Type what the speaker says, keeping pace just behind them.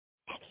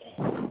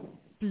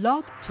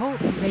Blog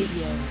Talk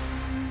Radio.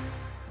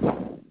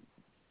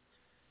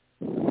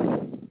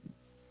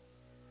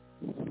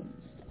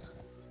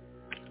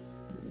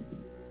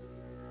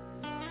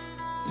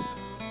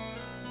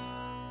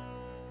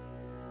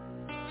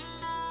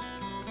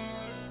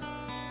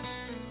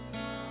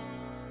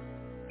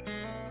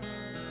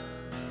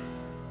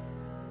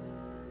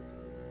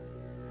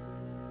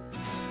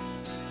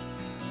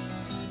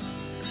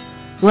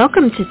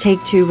 Welcome to Take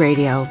Two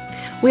Radio.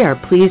 We are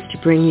pleased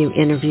to bring you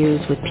interviews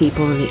with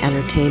people in the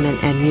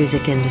entertainment and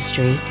music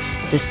industry,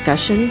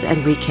 discussions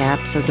and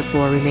recaps of the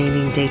 4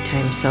 remaining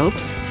daytime soaps.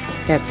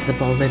 That's The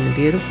Bold and the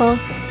Beautiful,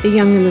 The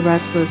Young and the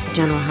Restless,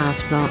 General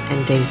Hospital,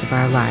 and Days of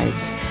Our Lives,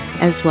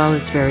 as well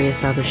as various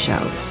other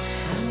shows.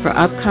 For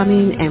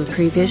upcoming and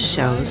previous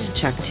shows,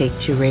 check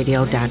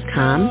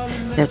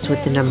take2radio.com. That's with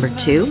the number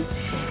 2.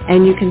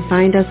 And you can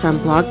find us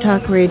on Blog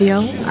Talk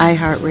Radio,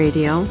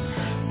 iHeartRadio,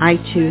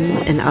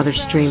 iTunes, and other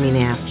streaming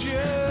apps.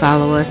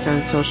 Follow us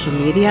on social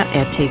media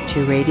at Take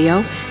Two Radio,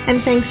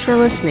 and thanks for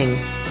listening.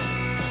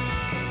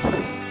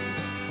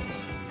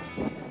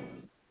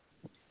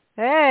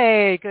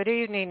 Hey, good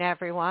evening,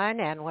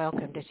 everyone, and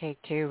welcome to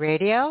Take Two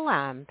Radio.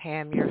 I'm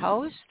Pam, your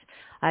host.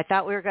 I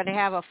thought we were going to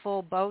have a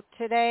full boat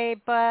today,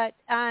 but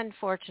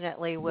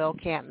unfortunately, Will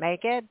can't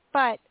make it.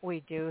 But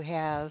we do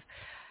have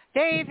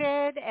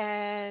David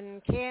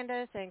and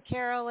Candace and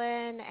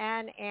Carolyn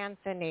and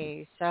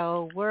Anthony.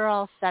 So we're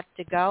all set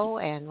to go,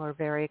 and we're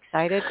very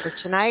excited for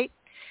tonight.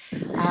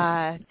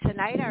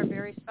 Tonight, our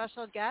very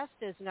special guest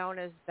is known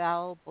as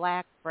Belle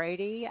Black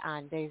Brady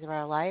on Days of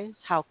Our Lives.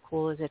 How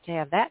cool is it to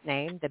have that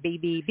name, the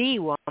BBB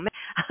woman?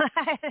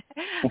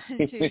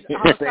 She's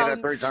also, say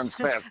that 3 times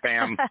fast,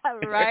 Pam.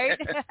 Right?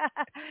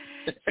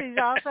 She's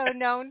also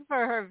known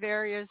for her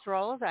various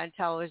roles on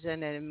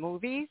television and in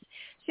movies.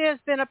 She has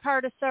been a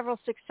part of several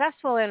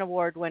successful and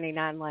award-winning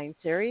online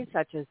series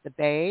such as The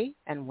Bay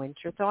and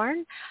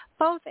Winterthorn,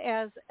 both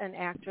as an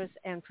actress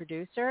and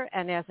producer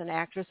and as an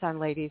actress on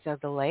Ladies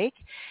of the Lake.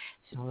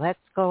 So let's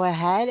go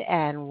ahead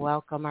and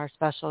welcome our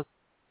special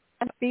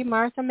guest,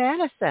 Martha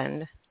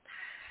Madison.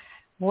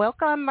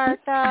 Welcome,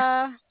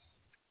 Martha.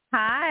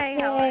 Hi,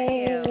 how are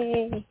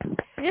you?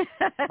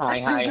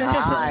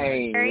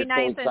 Hi. Very We're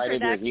nice so excited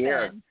introduction.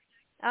 You're here.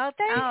 Oh,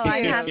 thank you.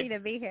 I'm happy to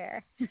be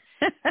here.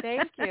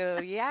 Thank you.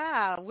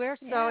 Yeah, we're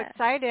so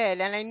excited.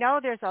 And I know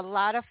there's a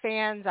lot of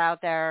fans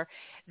out there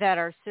that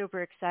are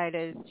super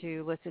excited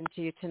to listen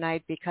to you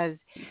tonight because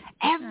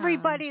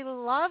everybody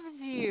loves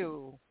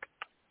you.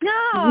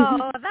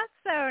 No, that's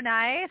so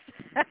nice.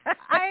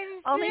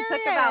 I'm Only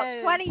serious. took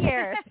about 20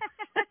 years.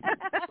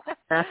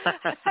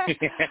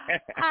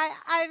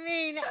 I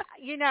mean,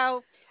 you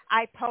know,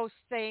 I post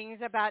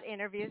things about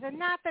interviews, and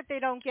not that they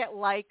don't get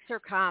likes or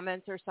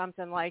comments or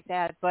something like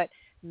that, but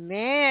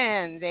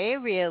man, they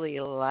really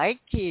like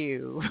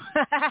you.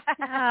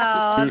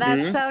 Oh,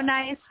 that's so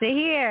nice to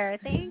hear.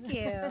 Thank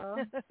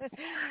you.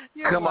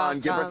 Come on,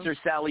 give us your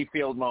Sally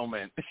Field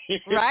moment.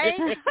 Right?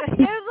 You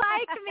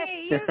like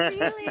me. You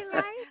really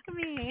like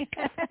me.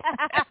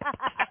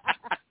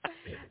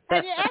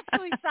 And you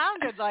actually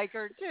sounded like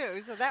her,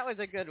 too, so that was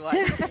a good one.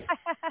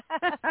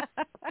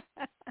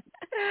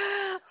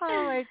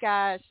 Oh, my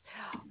gosh.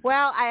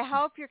 Well, I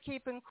hope you're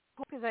keeping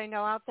cool because I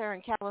know out there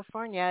in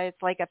California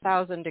it's like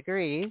 1,000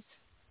 degrees.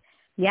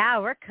 Yeah,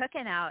 we're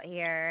cooking out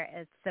here.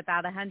 It's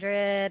about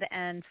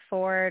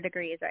 104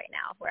 degrees right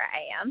now where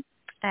I am.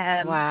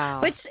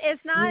 Wow. Which is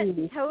not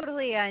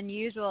totally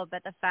unusual,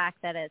 but the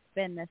fact that it's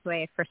been this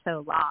way for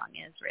so long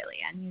is really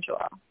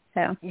unusual.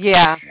 So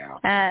yeah.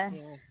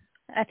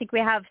 I think we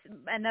have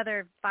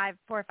another 4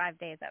 or 5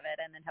 days of it,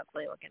 and then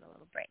hopefully we'll get a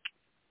little break.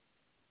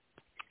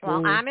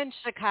 Well, I'm in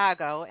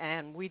Chicago,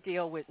 and we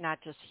deal with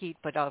not just heat,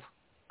 but of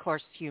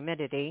course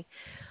humidity.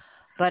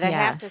 But I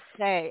have to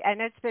say,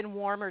 and it's been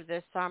warmer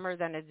this summer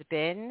than it's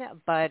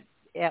been, but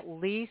at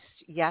least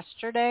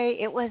yesterday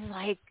it was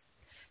like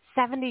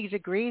 70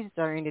 degrees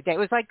during the day. It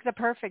was like the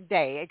perfect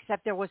day,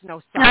 except there was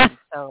no sun.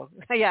 So,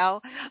 you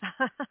know.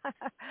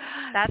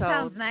 That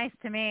sounds nice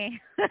to me.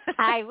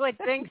 I would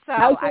think so.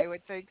 I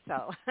would think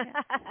so.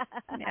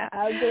 Yeah.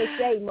 I was going to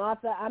say,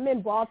 Martha, I'm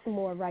in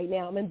Baltimore right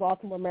now. I'm in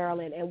Baltimore,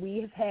 Maryland, and we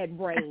have had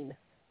rain.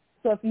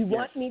 So if you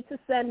want me to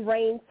send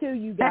rain to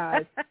you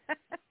guys.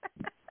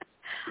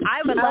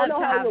 I would love to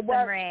have some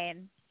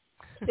rain.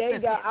 There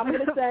you go. I'm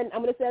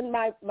gonna send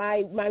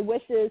my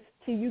wishes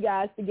to you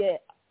guys to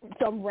get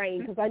some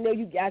rain because I know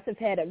you guys have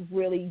had a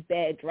really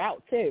bad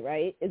drought too,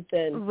 right? It's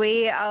been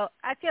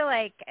I feel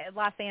like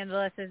Los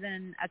Angeles is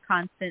in a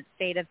constant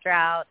state of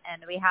drought,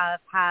 and we have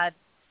had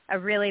a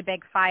really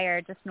big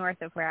fire just north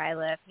of where I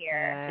live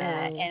here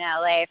in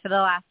LA for the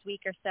last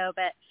week or so.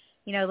 But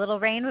you know, little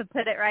rain would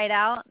put it right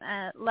out.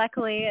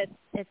 Luckily,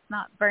 it's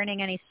not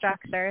burning any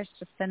structures,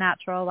 just a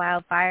natural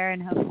wildfire,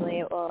 and hopefully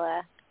it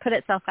will put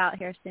itself out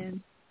here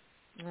soon.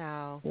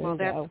 Oh, well,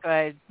 that's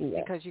good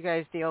because you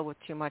guys deal with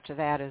too much of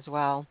that as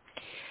well.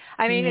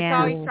 I mean, it's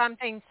always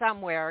something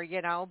somewhere,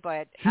 you know,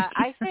 but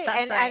I think,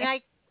 and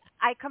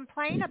I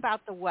complain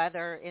about the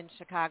weather in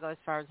Chicago as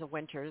far as the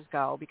winters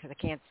go because I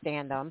can't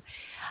stand them.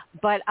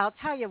 But I'll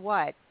tell you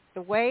what,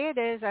 the way it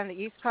is on the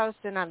East Coast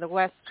and on the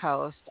West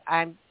Coast,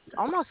 I'm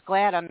almost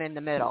glad I'm in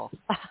the middle.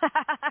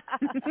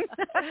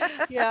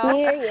 Yeah,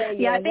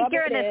 I think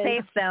you're in a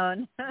safe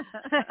zone.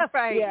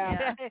 Right.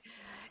 Yeah.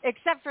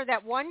 Except for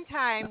that one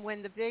time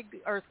when the big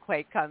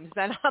earthquake comes,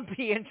 then I'll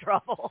be in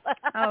trouble.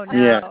 Oh, no.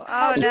 Yeah.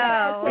 Oh,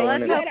 no. Well,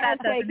 let's hope that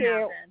doesn't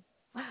happen.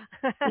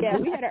 Yeah,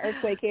 we had an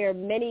earthquake here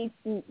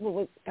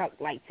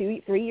like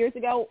 3 years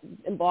ago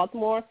in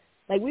Baltimore.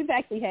 Like, we've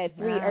actually had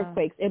 3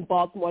 earthquakes in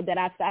Baltimore that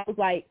I was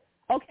like,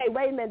 okay,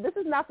 wait a minute, this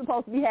is not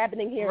supposed to be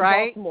happening here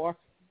in Baltimore.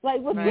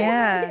 Like, what's going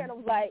on here? And I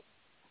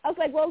was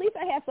like, well, at least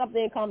I have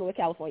something in common with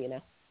California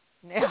now.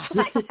 Yeah.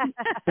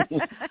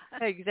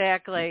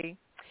 Exactly.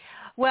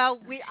 Well,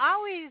 we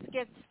always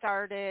get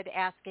started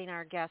asking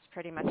our guests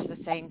pretty much the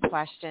same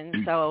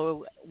question,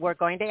 so we're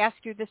going to ask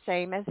you the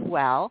same as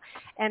well,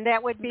 and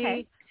that would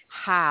be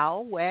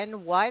how,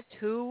 when, what,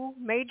 who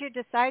made you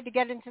decide to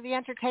get into the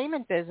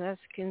entertainment business,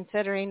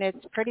 considering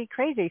it's pretty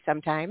crazy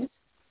sometimes?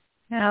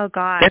 Oh,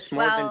 gosh. That's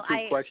more than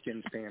 2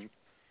 questions, Sam.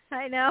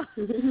 I know.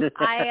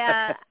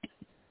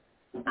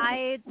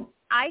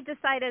 I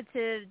decided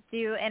to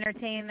do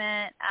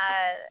entertainment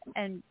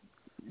and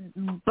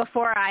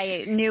before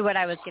I knew what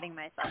I was getting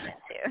myself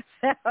into.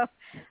 So,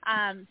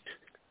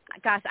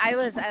 gosh, I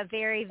was a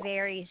very,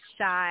 very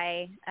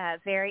shy,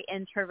 very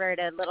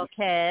introverted little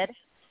kid.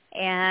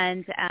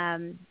 And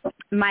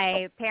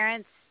my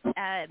parents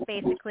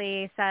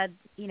basically said,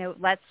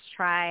 let's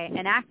try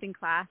an acting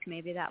class.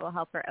 Maybe that will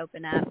help her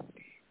open up.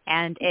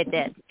 And it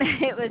did.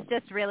 It was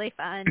just really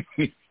fun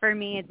for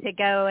me to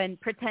go and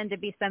pretend to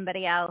be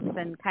somebody else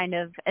and kind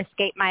of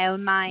escape my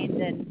own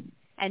mind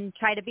and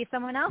try to be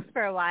someone else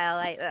for a while.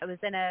 I was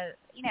in I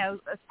was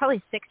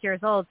probably 6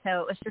 years old,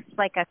 so it was just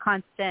like a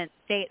constant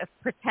state of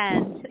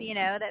pretend,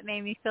 that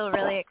made me feel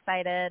really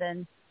excited.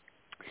 And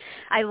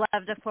I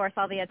loved, of course,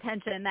 all the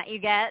attention that you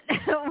get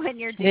when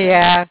you're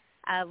doing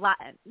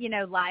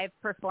live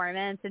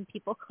performance and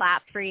people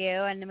clap for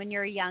you. And when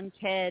you're a young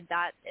kid,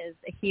 that is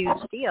a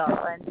huge deal.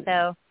 And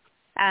so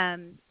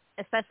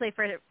especially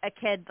for a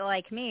kid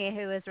like me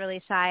who is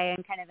really shy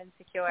and kind of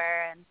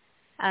insecure.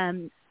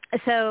 And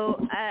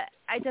so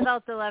I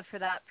developed a love for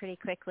that pretty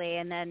quickly.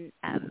 And then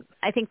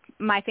I think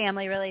my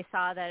family really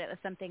saw that it was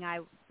something I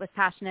was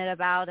passionate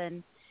about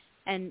and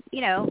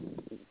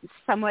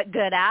somewhat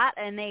good at.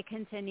 And they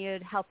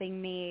continued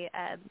helping me,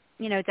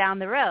 down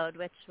the road,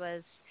 which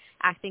was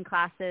acting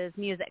classes,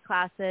 music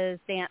classes,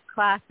 dance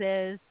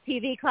classes,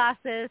 TV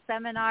classes,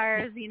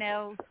 seminars,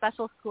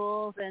 special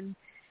schools, and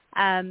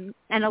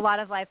a lot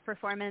of live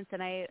performance.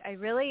 And I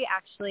really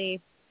actually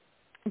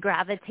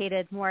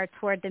gravitated more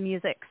toward the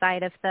music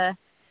side of the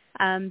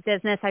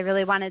business. I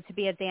really wanted to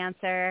be a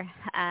dancer.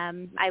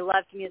 I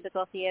loved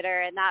musical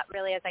theater, and that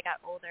really, as I got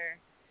older,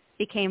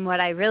 became what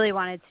I really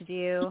wanted to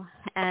do.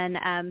 And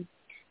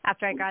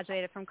after I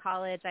graduated from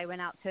college, I went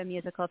out to a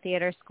musical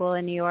theater school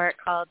in New York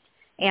called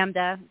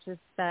AMDA, which is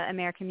the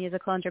American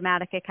Musical and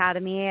Dramatic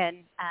Academy, and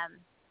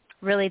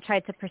really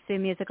tried to pursue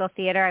musical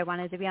theater. I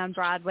wanted to be on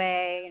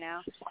Broadway,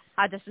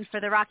 auditioned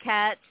for the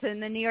Rockettes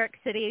and the New York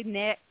City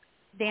Knicks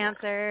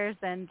dancers,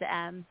 and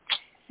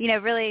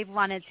really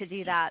wanted to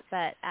do that.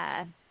 But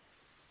I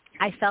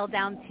fell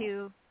down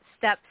 2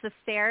 steps of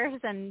stairs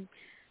and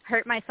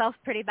hurt myself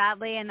pretty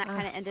badly, and that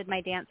kind of ended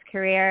my dance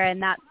career.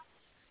 And that's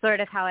sort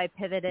of how I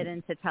pivoted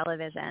into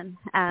television.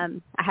 I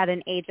had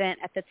an agent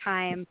at the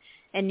time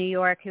in New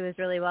York who was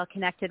really well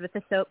connected with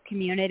the soap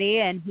community,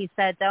 and he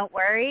said, "Don't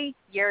worry,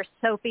 you're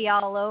soapy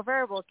all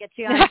over. We'll get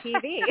you on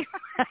TV."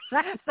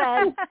 I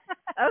said,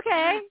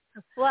 "Okay."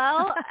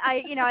 Well,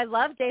 I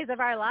love Days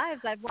of Our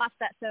Lives. I've watched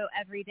that show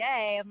every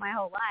day of my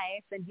whole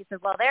life. And he said,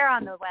 "Well, they're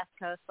on the West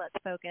Coast. Let's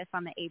focus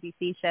on the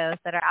ABC shows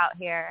that are out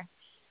here."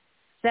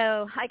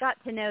 So I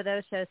got to know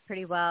those shows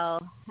pretty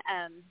well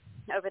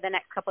over the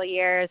next couple of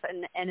years.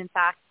 And in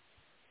fact,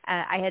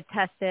 I had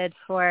tested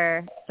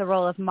for the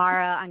role of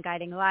Mara on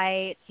Guiding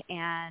Light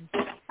and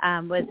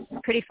was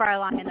pretty far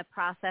along in the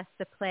process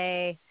to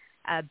play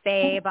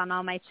Babe on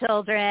All My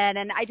Children.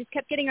 And I just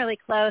kept getting really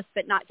close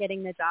but not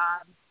getting the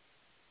job.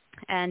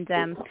 And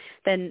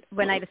then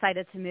when I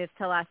decided to move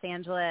to Los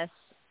Angeles,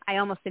 I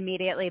almost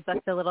immediately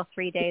booked a little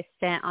 3-day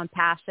stint on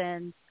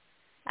Passions,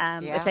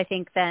 which I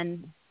think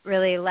then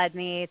really led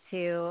me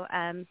to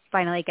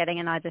finally getting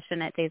an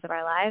audition at Days of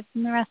Our Lives,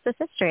 and the rest is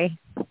history.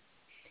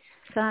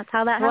 So that's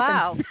how that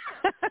happened.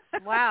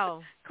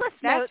 Wow. Cliff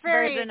That's Notes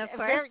version, of course.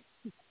 Very,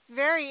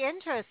 very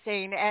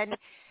interesting. And,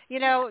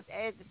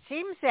 it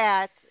seems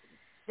that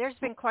there's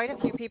been quite a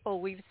few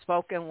people we've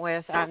spoken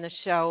with on the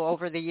show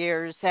over the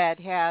years that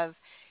have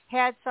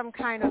had some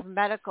kind of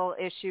medical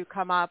issue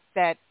come up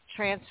that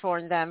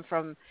transformed them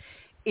from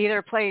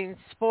either playing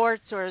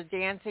sports or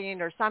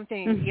dancing or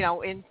something,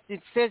 in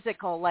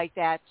physical like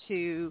that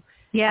to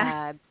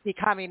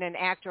becoming an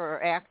actor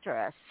or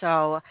actress.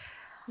 So,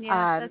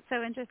 that's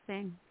so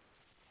interesting.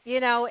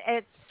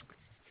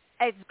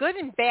 It's good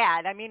and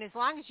bad. I mean, as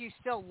long as you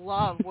still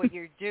love what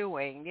you're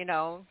doing,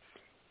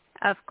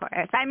 Of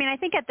course. I mean, I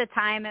think at the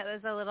time it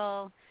was a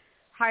little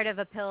hard of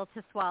a pill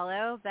to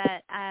swallow,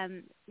 but,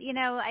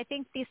 I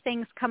think these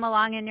things come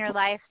along in your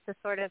life to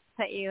sort of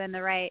put you in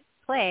the right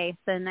place.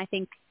 And I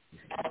think,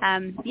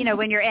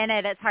 when you're in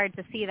it, it's hard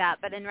to see that.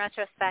 But in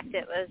retrospect,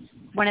 it was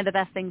one of the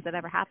best things that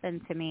ever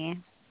happened to me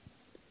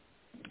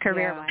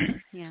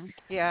career-wise.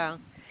 Yeah.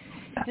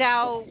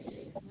 Now,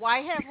 why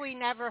have we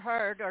never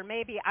heard, or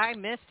maybe I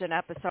missed an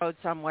episode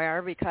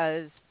somewhere,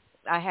 because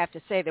I have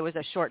to say there was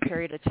a short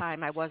period of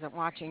time I wasn't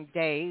watching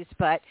Days,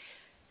 but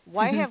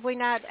why have we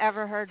not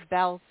ever heard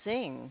Belle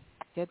sing?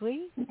 Did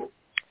we?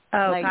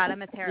 Oh, God,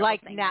 I'm a terrible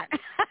singer.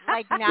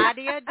 Like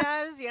Nadia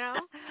does,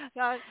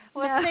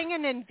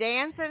 singing and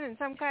dancing in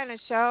some kind of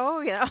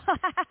show,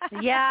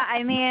 Yeah,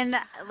 I mean,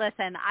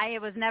 listen, I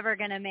was never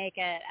going to make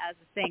it as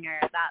a singer,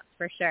 that's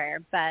for sure.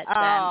 But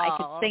I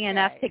could sing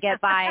enough to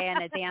get by in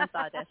a dance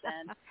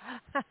audition.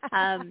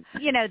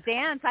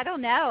 Dance, I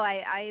don't know.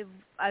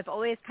 I've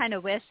always kind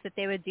of wished that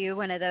they would do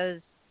one of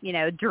those,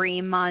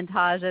 dream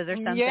montages or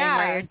something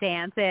where you're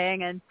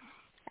dancing. And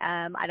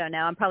I don't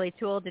know. I'm probably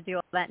too old to do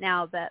all that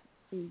now, but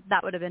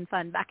that would have been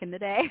fun back in the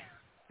day.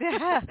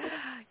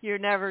 You're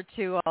never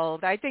too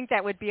old. I think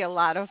that would be a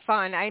lot of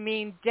fun. I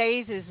mean,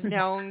 Days is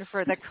known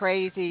for the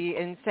crazy,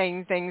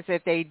 insane things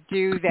that they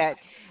do that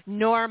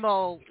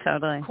normal,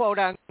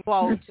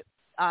 quote-unquote,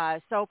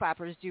 soap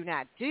operas do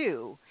not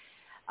do.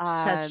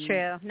 That's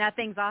true.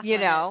 Nothing's off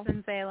limits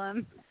in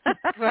Salem.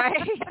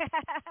 Right?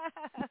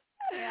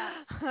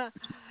 Yeah.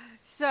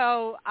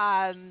 So,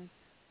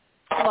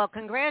 well,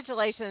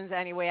 congratulations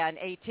anyway on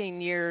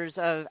 18 years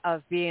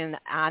of being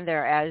on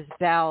there as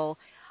Belle.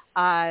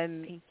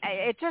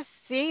 It just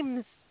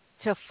seems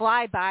to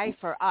fly by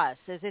for us.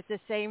 Is it the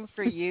same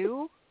for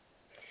you?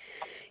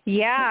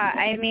 Yeah,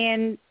 I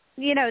mean,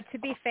 to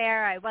be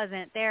fair, I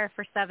wasn't there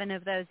for 7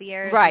 of those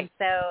years. Right.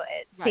 And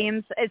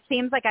so it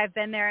seems like I've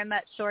been there a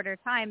much shorter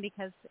time,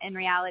 because in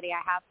reality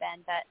I have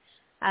been, but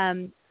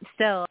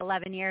still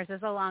 11 years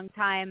is a long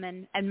time,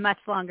 and much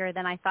longer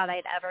than I thought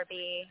I'd ever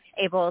be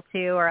able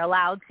to or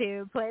allowed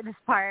to play this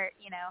part.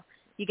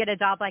 You get a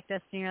job like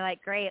this and you're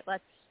like, great,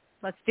 let's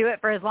do it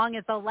for as long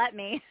as they'll let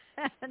me.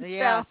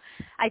 So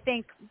I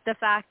think the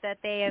fact that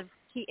they have,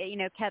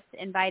 kept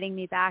inviting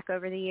me back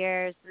over the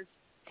years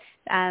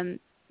has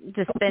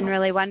just been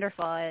really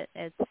wonderful.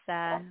 It's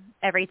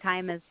every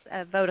time is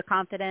a vote of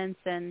confidence,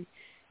 and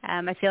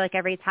I feel like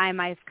every time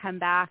I've come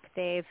back,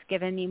 they've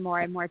given me more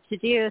and more to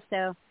do.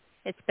 So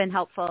it's been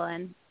helpful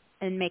in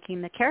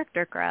making the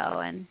character grow.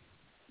 And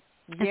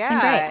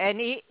and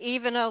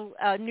even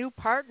a new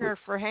partner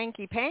for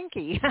Hanky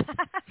Panky.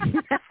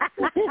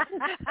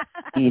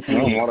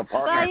 What a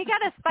partner. Well, you got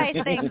to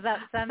spice things up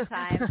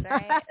sometimes,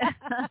 right?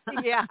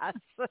 Yes.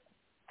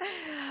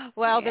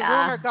 Well,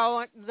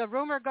 the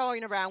rumor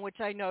going around, which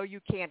I know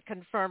you can't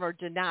confirm or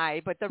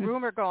deny, but the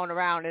rumor going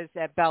around is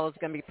that Belle is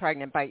going to be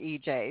pregnant by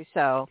EJ.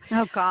 So,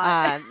 oh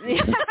God,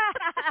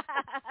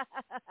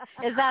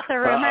 is that the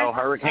rumor?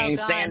 Hurricane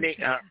Sandy,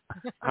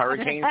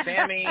 Hurricane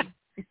Sammy.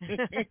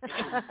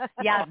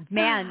 Yeah,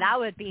 man, that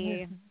would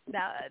be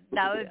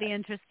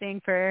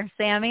interesting for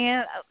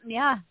Sammy.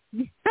 Yeah.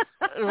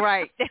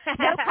 Right.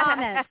 No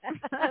comment.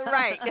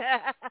 Right.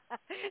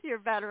 You're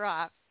better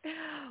off.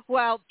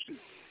 Well,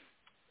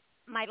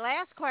 my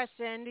last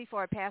question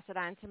before I pass it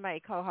on to my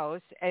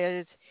co-host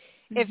is,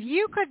 if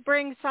you could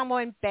bring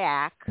someone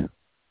back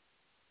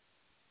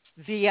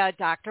via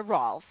Dr.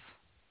 Rolfe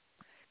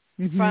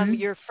from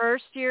your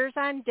first years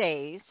on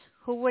Days,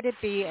 who would it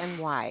be and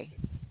why?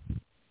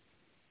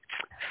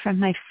 From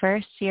my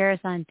first years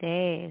on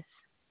Days.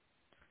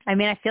 I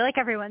mean, I feel like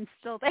everyone's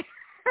still there.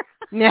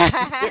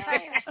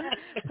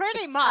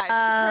 Pretty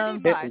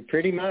much.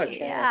 Pretty much.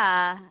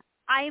 Yeah.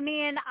 I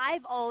mean,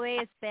 I've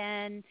always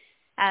been,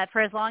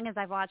 for as long as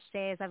I've watched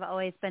Days, I've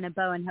always been a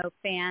Bo and Hope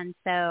fan.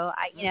 So,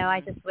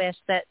 I just wish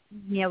that,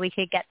 we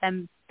could get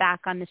them back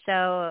on the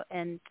show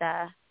and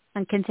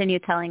continue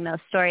telling those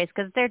stories,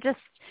 because they're just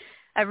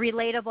a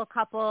relatable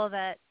couple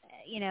that,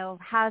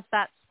 has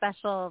that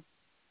special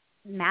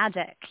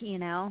magic,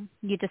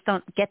 you just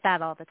don't get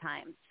that all the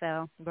time.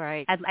 So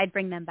right, I'd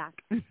bring them back.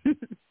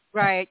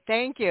 Right.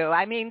 Thank you.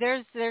 I mean,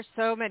 there's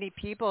so many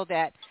people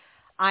that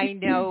I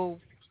know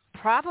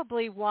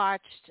probably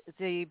watched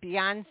the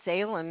Beyond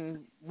Salem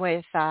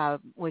with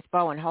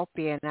Bo and Hope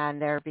being on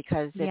there,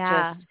 because it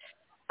just,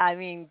 I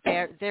mean,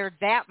 they're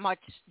that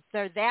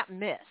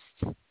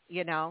missed,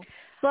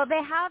 Well,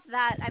 they have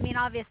that. I mean,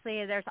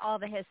 obviously there's all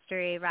the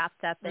history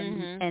wrapped up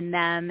in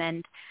them,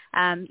 and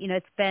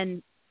it's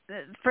been,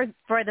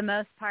 for the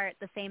most part,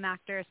 the same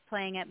actors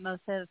playing it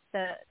most of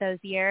those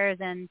years,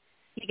 and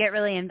you get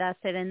really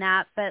invested in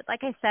that. But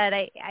like I said,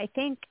 I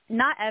think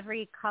not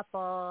every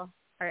couple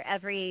or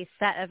every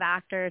set of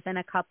actors in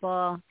a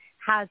couple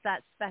has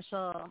that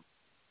special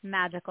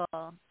magical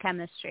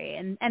chemistry,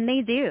 and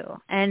they do,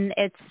 and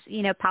it's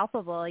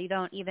palpable. You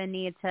don't even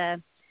need to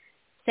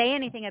say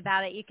anything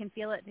about it. You can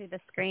feel it through the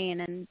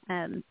screen,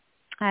 and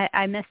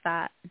I miss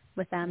that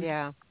with them.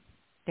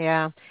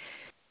 Yeah.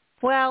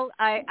 Well,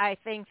 I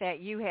think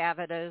that you have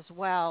it as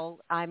well.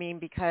 I mean,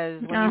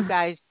 because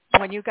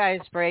when you guys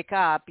break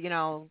up,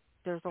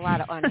 there's a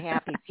lot of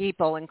unhappy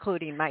people,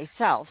 including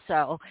myself.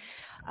 So,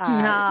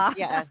 No.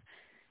 yeah,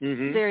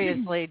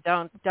 seriously,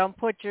 don't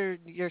put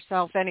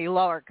yourself any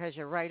lower because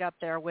you're right up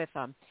there with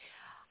them.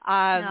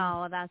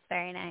 No, that's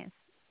very nice.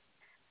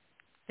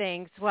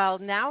 Thanks. Well,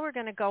 now we're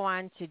going to go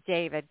on to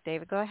David.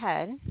 David, go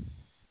ahead.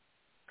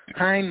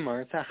 Hi,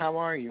 Martha. How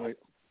are you?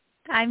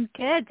 I'm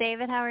good.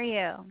 David, how are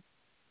you?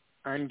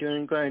 I'm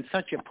doing good. It's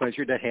such a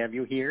pleasure to have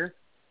you here.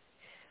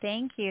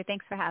 Thank you.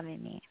 Thanks for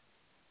having me.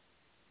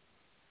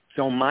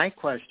 So my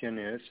question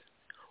is,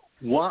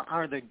 what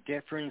are the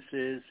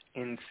differences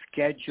in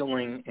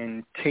scheduling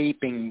and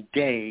taping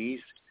days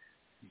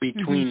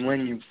between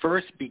when you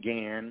first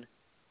began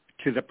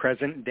to the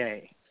present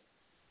day?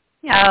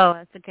 Oh,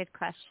 that's a good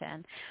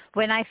question.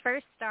 When I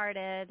first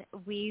started,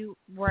 we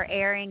were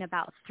airing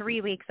about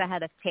 3 weeks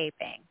ahead of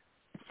taping.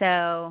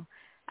 So,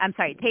 I'm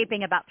sorry,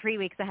 taping about 3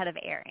 weeks ahead of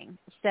airing.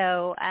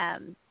 So,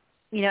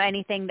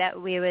 anything that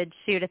we would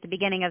shoot at the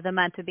beginning of the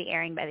month would be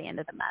airing by the end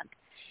of the month.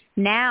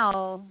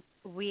 Now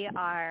we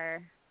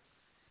are,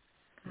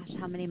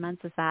 how many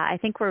months is that? I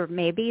think we're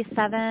maybe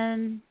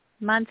 7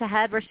 months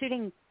ahead. We're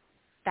shooting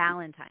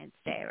Valentine's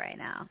Day right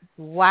now.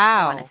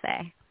 Wow. I want to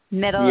say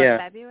middle of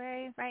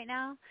February right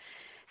now.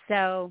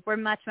 So we're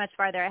much, much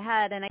farther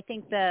ahead. And I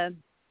think the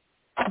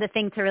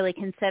thing to really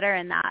consider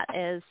in that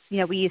is,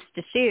 we used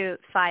to shoot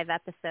 5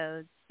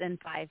 episodes in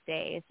 5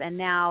 days, and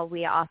now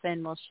we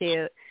often will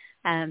shoot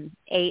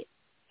 8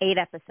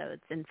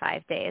 episodes in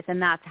 5 days, and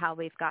that's how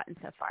we've gotten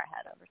so far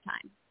ahead over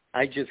time.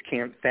 I just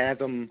can't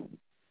fathom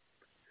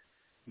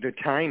the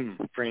time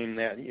frame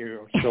that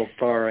you're so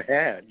far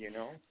ahead, It's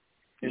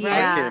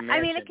hard to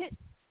imagine.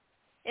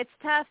 It's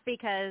tough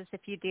because if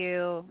you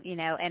do,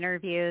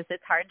 interviews,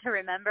 it's hard to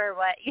remember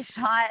what you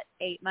shot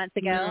 8 months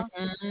ago.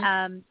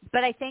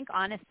 But I think,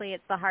 honestly,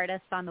 it's the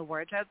hardest on the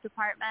wardrobe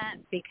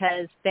department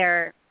because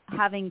they're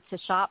having to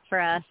shop for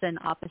us in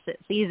opposite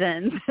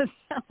seasons.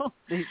 So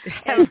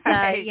it's,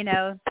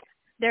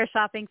 they're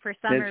shopping for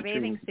summer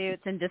bathing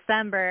suits in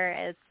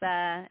December.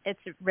 It's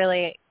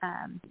really,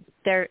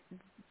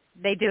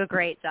 they do a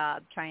great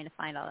job trying to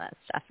find all that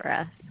stuff for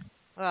us.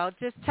 Well,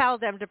 just tell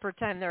them to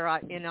pretend they're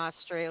in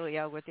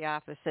Australia with the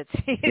opposite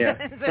seasons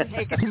and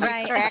they can keep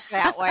track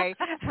that way.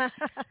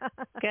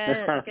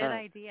 Good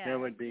idea. That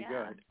would be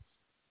good.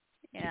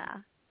 Yeah.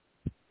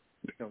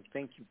 So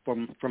thank you.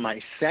 For my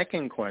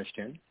second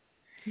question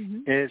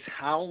is,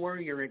 how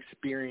were your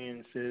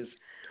experiences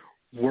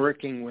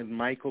working with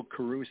Michael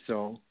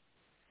Caruso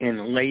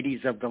in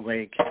Ladies of the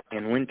Lake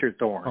and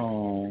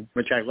Winterthorn,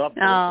 which I love.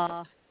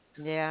 Oh,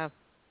 yeah.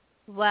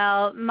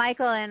 Well,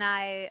 Michael and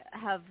I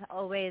have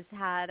always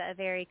had a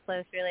very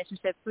close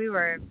relationship. We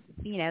were,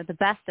 the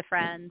best of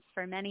friends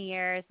for many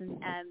years,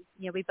 and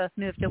we both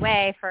moved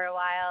away for a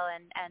while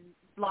and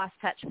lost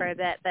touch for a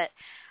bit. But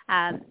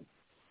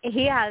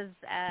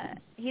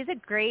he's a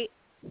great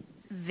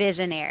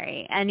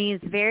visionary, and he's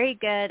very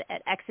good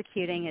at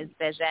executing his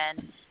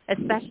vision,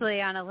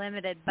 especially on a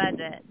limited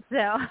budget.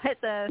 So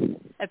it's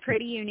a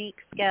pretty unique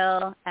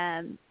skill.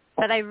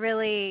 But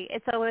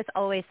it's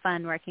always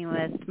fun working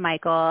with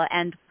Michael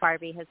and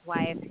Barbie, his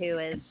wife, who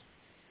has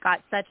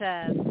got such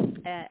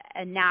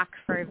a knack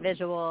for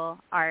visual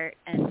art,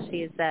 and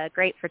she's a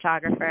great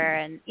photographer.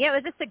 And it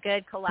was just a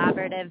good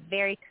collaborative,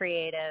 very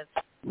creative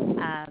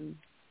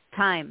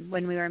time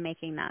when we were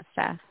making that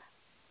stuff.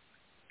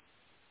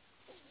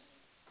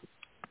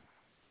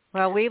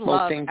 Well, we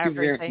love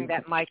everything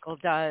that Michael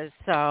does,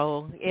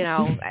 so,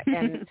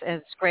 and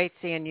it's great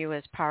seeing you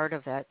as part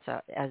of it, so,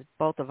 as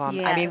both of them.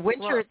 Yes, I mean,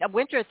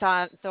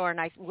 Winterthorn,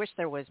 I wish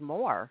there was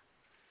more.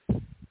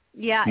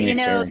 Yeah,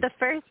 the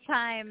first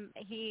time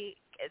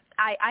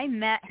I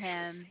met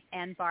him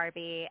and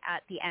Barbie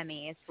at the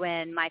Emmys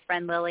when my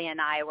friend Lily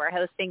and I were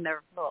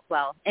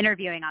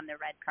interviewing on the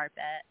red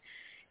carpet,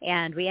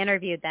 and we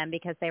interviewed them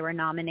because they were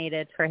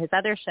nominated for his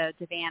other show,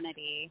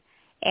 Divinity.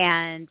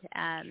 And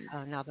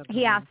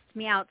he asked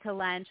me out to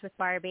lunch with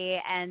Barbie,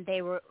 and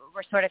they were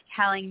sort of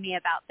telling me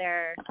about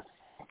their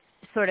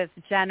sort of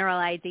general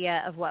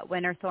idea of what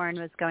Winterthorn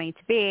was going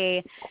to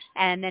be.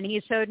 And then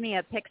he showed me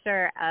a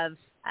picture of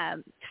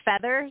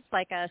feathers,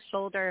 like a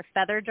shoulder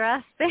feather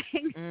dress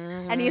thing.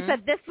 And he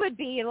said this would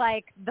be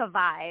like the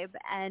vibe.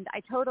 And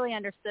I totally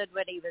understood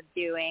what he was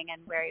doing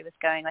and where he was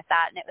going with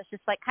that. And it was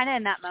just like kind of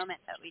in that moment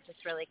that we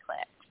just really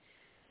clicked.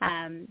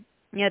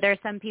 There are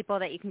some people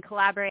that you can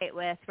collaborate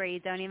with where you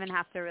don't even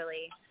have to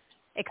really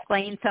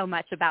explain so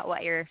much about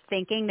what you're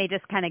thinking. They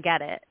just kind of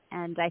get it.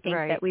 And I think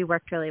that we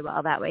worked really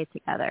well that way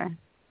together.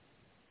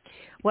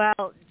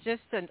 Well,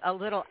 just a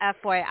little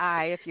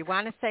FYI, if you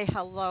want to say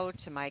hello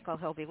to Michael,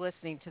 he'll be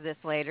listening to this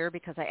later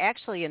because I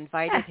actually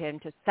invited him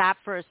to stop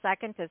for a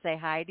second to say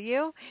hi to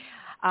you.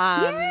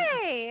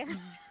 Yay!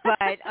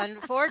 But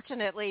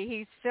unfortunately,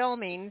 he's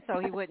filming,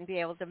 so he wouldn't be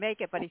able to make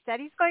it. But he said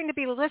he's going to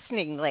be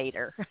listening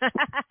later.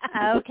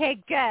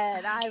 Okay, good.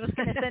 I was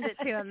going to send it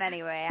to him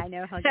anyway. I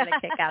know he'll get a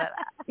kick out of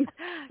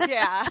that.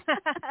 Yeah.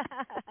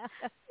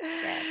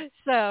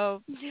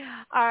 So,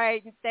 all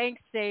right.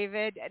 Thanks,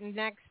 David.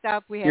 Next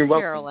up, we have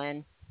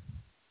Carolyn.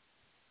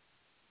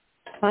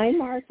 Hi,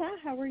 Martha.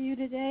 How are you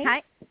today?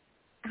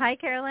 Hi,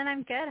 Carolyn.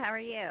 I'm good. How are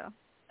you?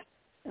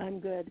 I'm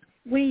good.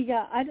 Do you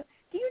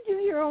do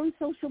your own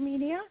social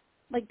media,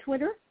 like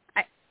Twitter?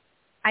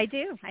 I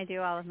do. I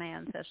do all of my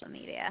own social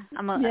media.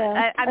 I'm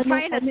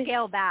trying to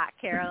scale back,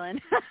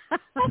 Carolyn.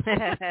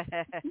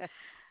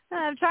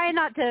 I'm trying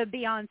not to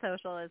be on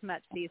social as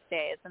much these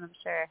days, and I'm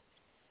sure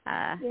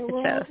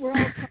we're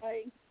all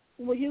trying.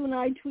 Well, you and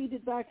I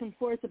tweeted back and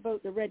forth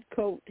about the red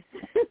coat.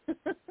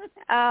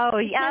 Oh,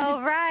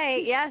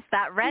 right. Yes,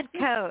 that red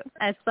coat.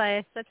 It's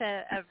like such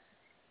a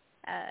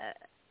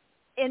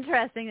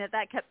interesting that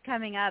kept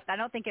coming up. I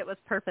don't think it was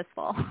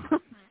purposeful.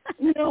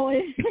 No,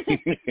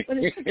 but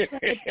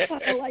it's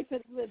got a life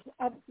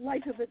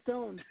of its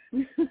own.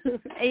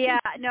 Yeah,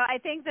 no, I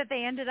think that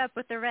they ended up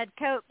with the red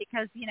coat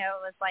because, it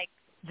was like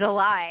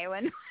July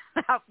when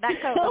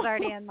that coat was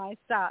already in my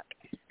stock,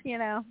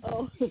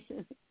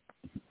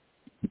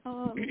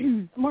 Oh.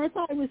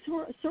 Martha, I was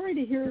sorry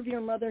to hear of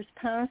your mother's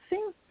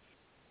passing.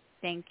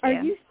 Thank you.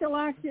 Are you still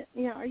active?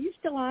 Yeah, are you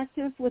still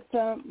active with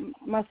the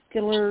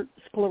Muscular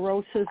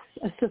Sclerosis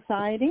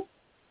Society?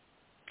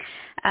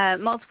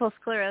 Multiple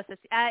sclerosis.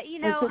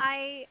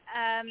 I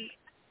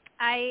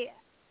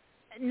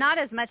not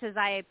as much as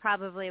I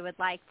probably would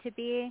like to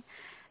be.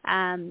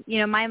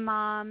 My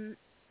mom,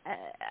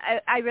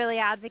 I really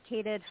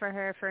advocated for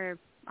her for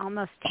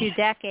almost 2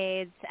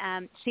 decades.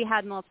 She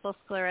had multiple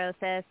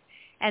sclerosis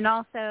and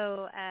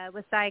also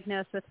was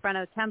diagnosed with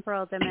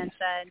frontotemporal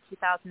dementia in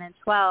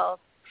 2012.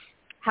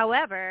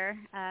 However,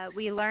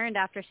 we learned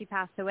after she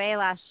passed away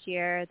last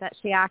year that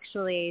she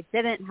actually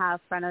didn't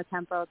have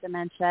frontotemporal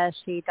dementia.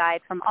 She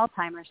died from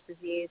Alzheimer's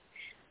disease.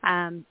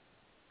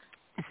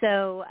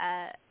 So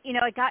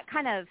it got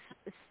kind of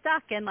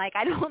stuck in like,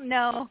 I don't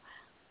know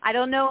how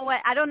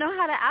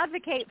to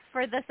advocate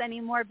for this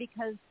anymore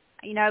because,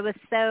 I was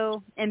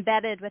so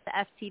embedded with the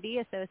FTD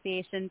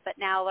Association, but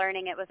now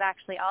learning it was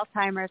actually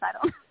Alzheimer's,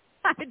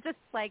 I just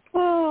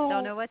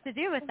don't know what to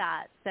do with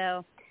that.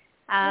 So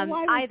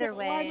either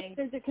way. Why was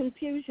there the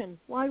confusion?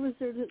 Why was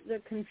there the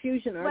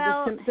confusion? Are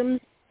the symptoms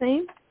the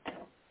same?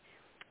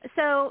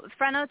 So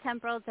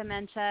frontotemporal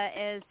dementia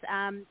is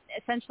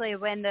essentially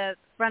when the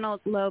frontal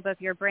lobe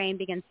of your brain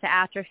begins to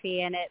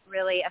atrophy, and it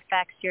really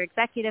affects your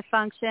executive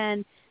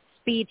function,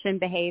 speech, and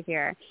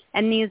behavior.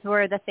 And these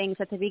were the things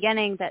at the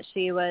beginning that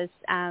she was,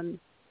 sort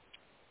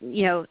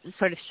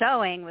of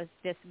showing was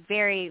this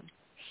very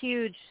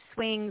huge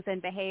swings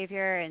in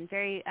behavior and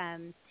very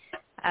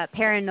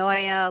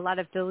paranoia, a lot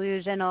of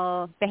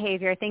delusional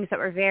behavior, things that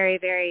were very,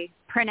 very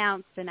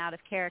pronounced and out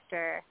of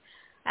character.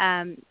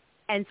 And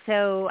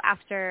so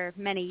after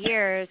many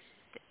years,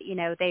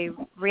 they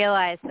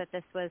realized that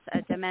this was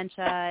a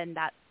dementia and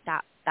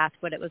that's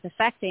what it was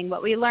affecting.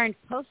 What we learned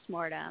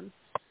post-mortem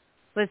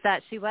was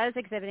that she was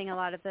exhibiting a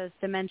lot of those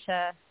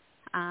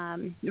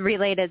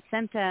dementia-related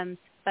symptoms,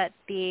 but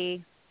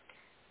the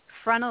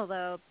frontal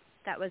lobe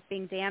that was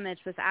being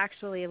damaged was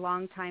actually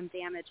long-time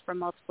damage from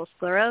multiple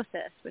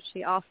sclerosis, which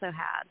she also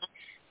had.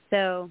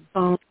 So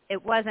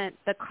it wasn't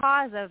the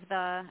cause of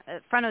the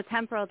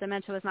frontotemporal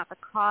dementia was not the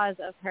cause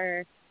of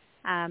her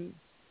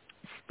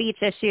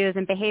speech issues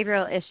and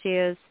behavioral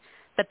issues,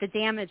 but the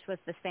damage was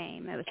the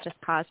same. It was just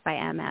caused by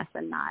MS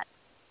and not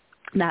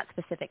that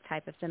specific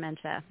type of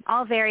dementia.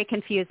 All very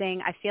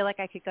confusing. I feel like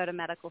I could go to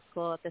medical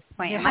school at this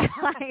point in my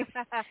life.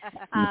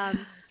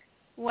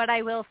 What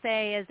I will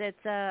say is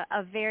it's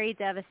a very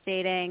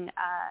devastating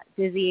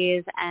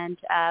disease, and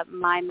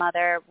my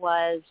mother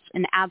was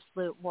an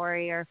absolute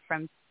warrior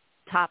from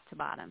top to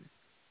bottom.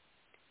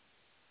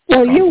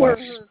 Well, you were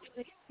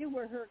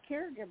her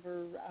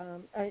caregiver.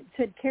 I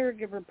said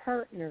caregiver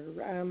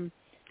partner.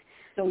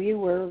 So you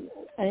were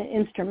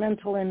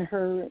instrumental in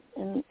her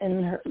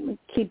her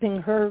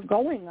keeping her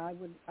going. I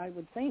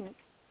would think.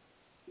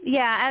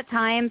 Yeah, at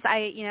times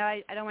I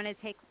don't want to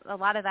take a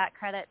lot of that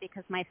credit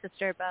because my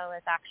sister Bo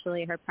is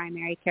actually her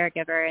primary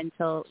caregiver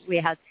until we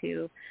had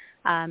to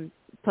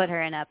put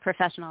her in a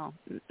professional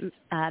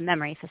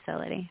memory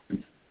facility.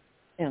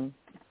 Yeah.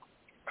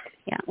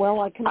 Yeah.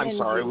 Well, I'm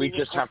sorry. We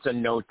just have to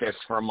note this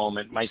for a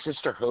moment. My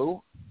sister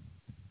who?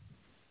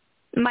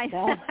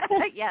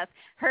 Yes,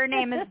 her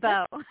name is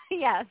Bo.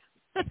 Yes.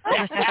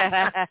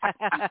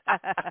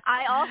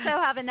 I also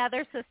have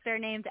another sister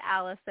named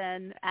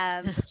Allison,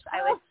 which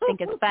I would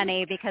think is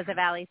funny because of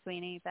Allie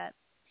Sweeney. But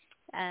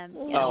honey,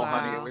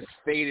 it was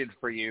fated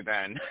for you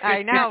then.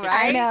 I know,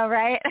 right? I know,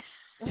 right?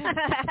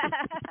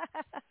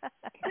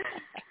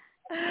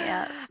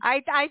 Yeah.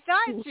 I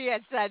thought she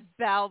had said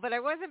Belle, but I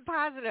wasn't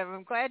positive.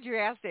 I'm glad you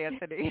asked,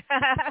 Anthony.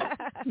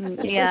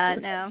 Yeah,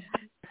 no.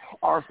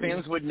 Our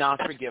fans would not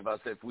forgive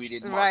us if we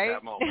didn't mark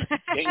that moment.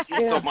 Thank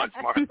you so much,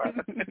 Martha.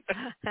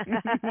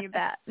 You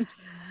bet.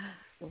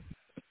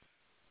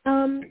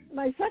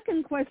 My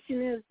second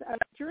question is,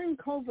 during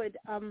COVID,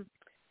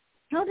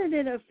 how did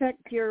it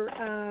affect your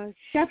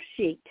chef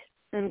sheet?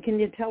 And can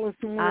you tell us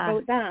more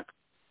about that?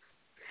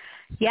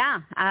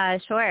 Yeah,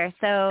 sure.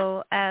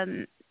 So,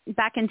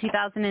 back in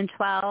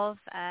 2012,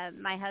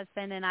 my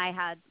husband and I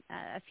had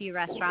a few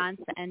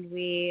restaurants, and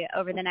we,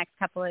 over the next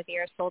couple of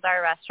years, sold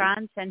our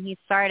restaurants, and he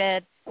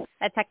started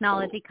a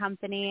technology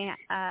company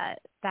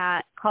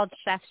that called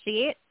Chef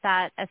Sheet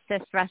that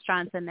assists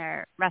restaurants in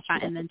their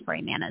restaurant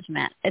inventory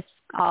management. It's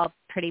all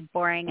pretty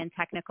boring and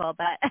technical,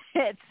 but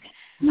it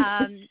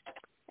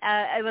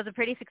was a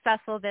pretty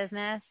successful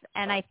business,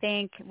 and I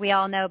think we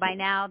all know by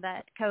now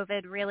that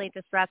COVID really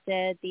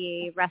disrupted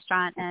the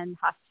restaurant and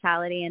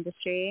hospitality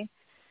industry.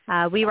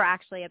 We were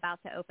actually about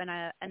to open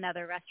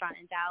another restaurant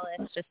in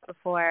Dallas just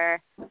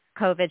before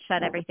COVID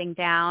shut everything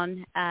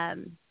down.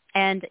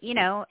 And, you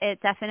know,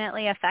 it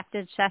definitely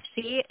affected Chef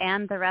Sheet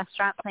and the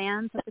restaurant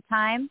plans at the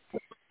time.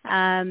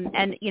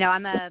 And, you know,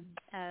 I'm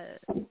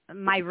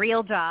my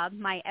real job,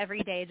 my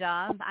everyday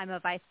job, I'm a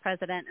vice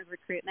president of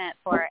recruitment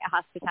for a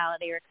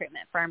hospitality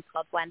recruitment firm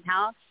called One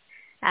House.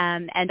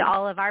 And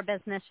all of our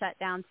business shut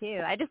down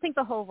too. I just think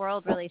the whole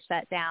world really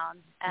shut down.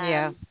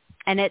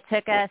 And it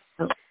took us,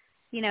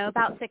 you know,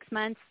 about 6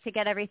 months to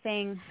get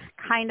everything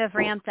kind of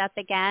ramped up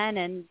again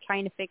and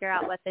trying to figure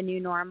out what the new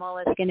normal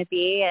is going to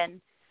be. And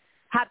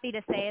happy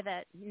to say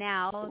that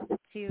now,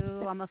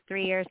 almost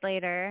 3 years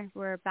later,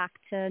 we're back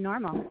to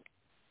normal.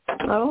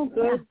 Oh,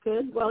 good,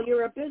 good. Well,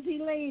 you're a busy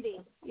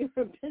lady. You're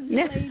a busy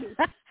lady.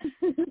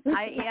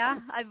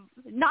 I'm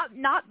not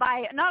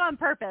on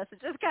purpose.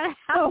 It just kind of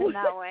happened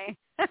that way.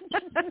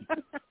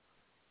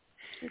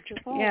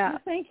 Yeah.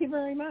 Thank you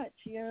very much.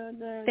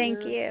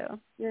 Thank you.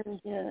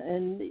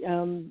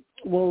 And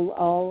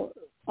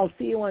I'll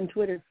see you on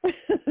Twitter.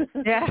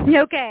 Yeah.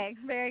 Okay.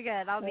 Very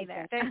good. I'll be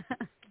there.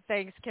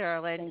 Thanks,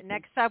 Carolyn.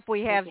 Next up,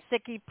 we have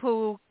Sicky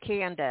Poo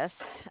Candace.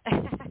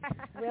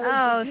 Really?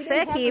 Oh,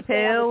 Sicky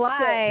Poo,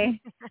 why?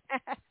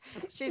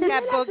 She's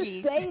got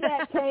boogies. Say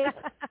that, Kate.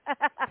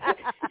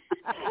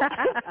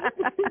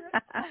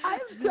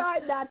 I've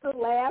tried not to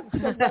laugh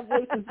because my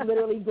voice is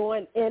literally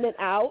going in and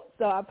out,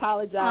 so I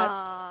apologize.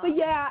 Aww. But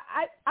yeah,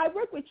 I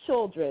work with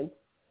children.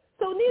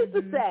 So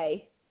needless to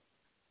say,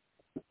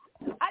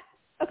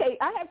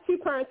 I have two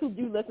parents who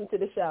do listen to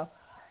the show.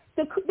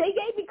 They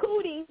gave me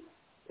cooties.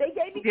 So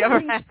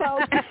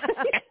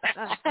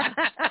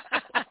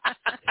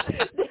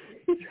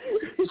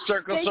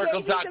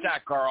circle,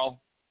 dot, Carl.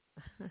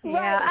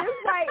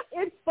 Right.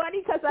 It's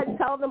funny because I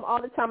tell them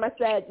all the time, I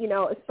said, you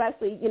know,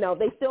 especially, you know,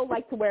 they still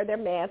like to wear their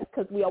masks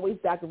because we always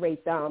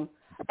decorate them.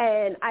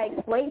 And I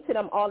explain to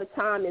them all the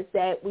time is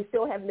that we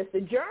still have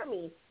Mr.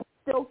 Jeremy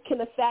still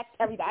can affect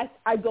everybody.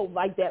 I go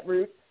like that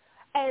route.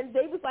 And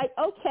they was like,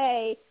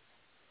 okay,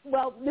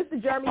 well, Mr.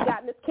 Jeremy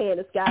got Miss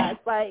Candace, guys.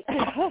 Like,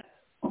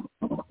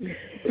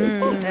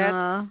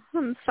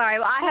 I'm sorry.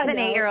 Well, I have an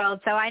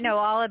 8-year-old, so I know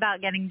all about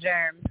getting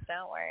germs.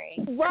 Don't worry.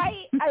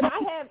 Right.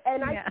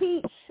 And I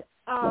teach.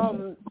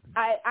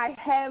 I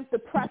have the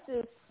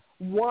precious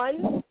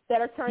ones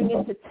that are turning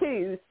into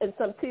 2s, and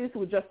some 2s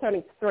who are just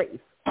turning to 3s.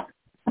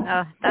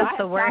 Oh, that's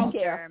the worst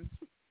germ.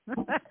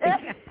 But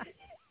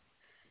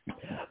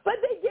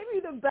they give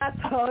you the best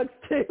hugs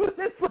too.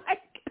 It's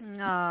like,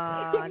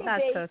 oh,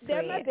 that's so sweet.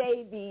 They're my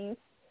babies.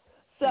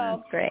 So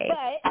that's great.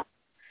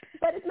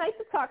 But it's nice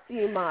to talk to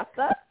you,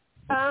 Martha.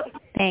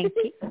 Thank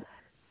you.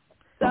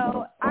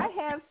 So I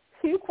have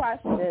 2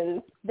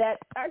 questions that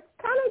are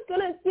kind of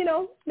going to, you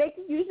know, make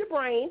you use your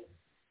brain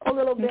a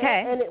little bit.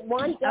 Okay. And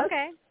one does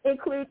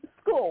include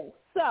school.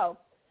 So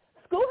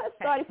school has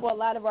started for a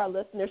lot of our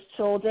listeners'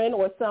 children,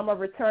 or some are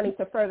returning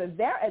to further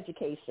their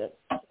education.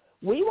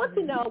 We want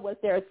to know, was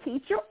there a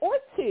teacher or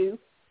 2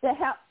 that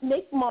helped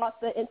make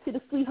Martha into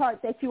the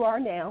sweetheart that you are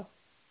now?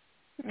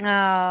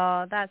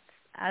 Oh,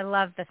 I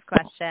love this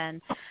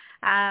question.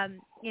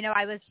 You know,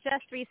 I was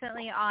just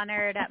recently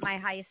honored at my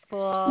high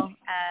school.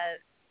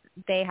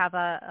 They have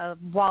a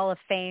wall of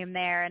fame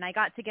there, and I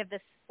got to give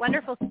this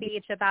wonderful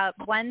speech about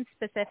one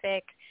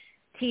specific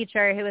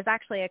teacher who was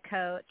actually a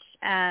coach,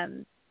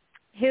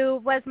 who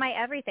was my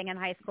everything in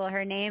high school.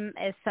 Her name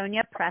is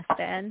Sonia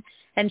Preston,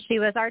 and she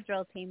was our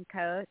drill team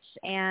coach.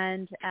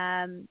 And,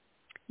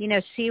 you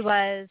know, she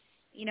was,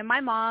 you know,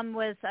 my mom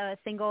was a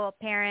single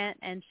parent,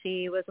 and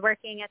she was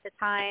working at the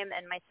time,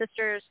 and my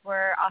sisters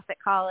were off at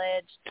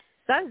college.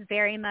 So I was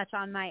very much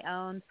on my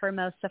own for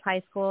most of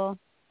high school.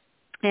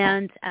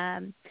 And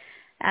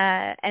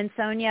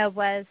Sonia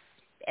was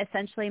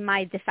essentially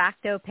my de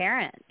facto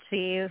parent.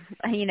 She,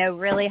 you know,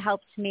 really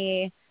helped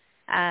me,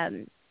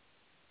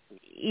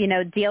 you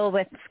know, deal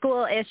with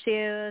school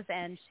issues,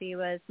 and she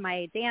was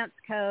my dance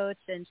coach,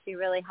 and she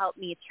really helped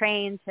me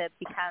train to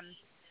become,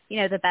 you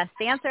know, the best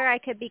dancer I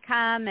could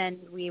become. And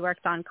we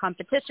worked on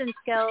competition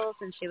skills,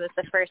 and she was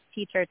the first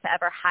teacher to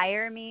ever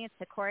hire me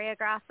to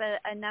choreograph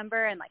a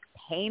number and like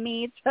pay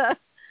me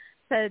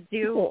to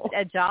do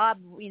a job,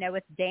 you know,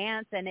 with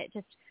dance. And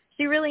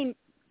she really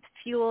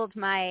fueled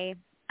my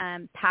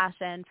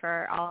passion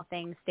for all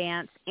things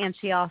dance. And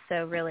she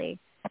also really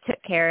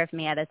took care of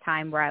me at a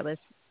time where I was,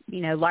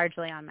 you know,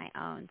 largely on my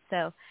own.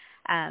 So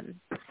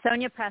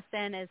Sonia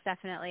Preston is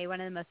definitely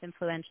one of the most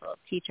influential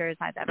teachers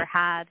I've ever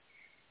had.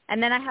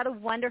 And then I had a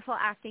wonderful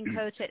acting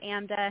coach at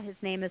AMDA. His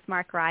name is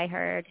Mark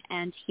Reiherd,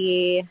 and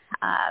he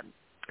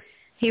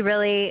he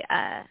really,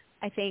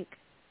 I think,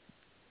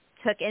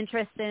 took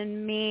interest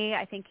in me.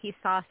 I think he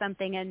saw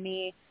something in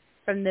me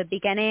from the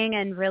beginning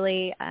and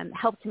really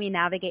helped me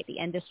navigate the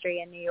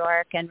industry in New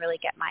York and really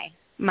get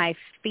my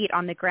feet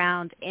on the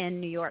ground in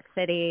New York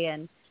City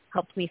and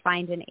helped me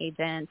find an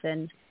agent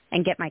and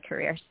get my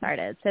career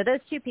started. So those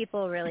two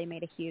people really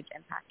made a huge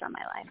impact on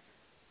my life.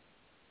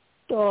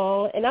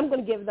 Oh, and I'm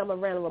going to give them a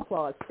round of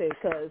applause, too,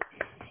 because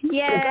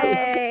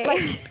yay!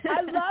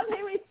 I love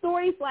hearing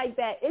stories like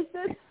that. It's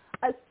just,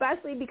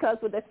 especially because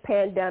with this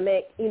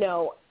pandemic, you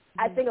know,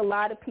 I think a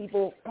lot of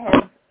people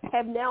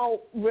have now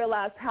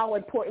realized how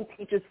important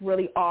teachers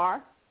really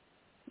are.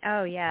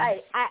 Oh, yeah.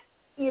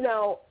 You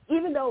know,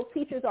 even though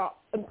teachers are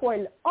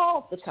important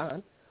all the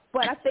time,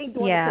 but I think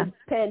during the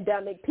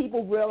pandemic,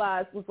 people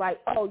realized was like,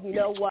 oh, you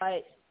know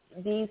what,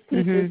 these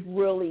teachers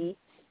really,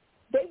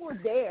 they were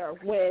there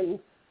when,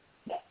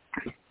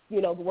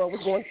 you know, the world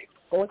was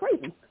going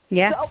crazy.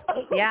 Yeah,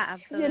 so, yeah,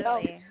 absolutely, you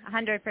know,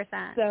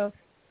 100%. So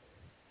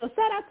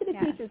shout out to the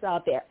teachers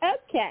out there.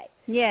 Okay.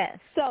 Yes.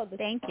 So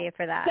thank you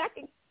for that.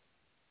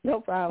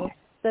 No problem.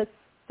 The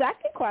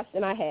second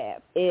question I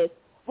have is,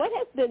 what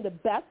has been the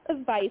best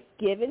advice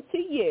given to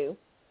you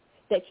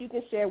that you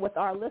can share with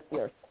our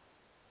listeners?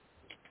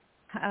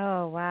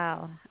 Oh,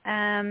 wow.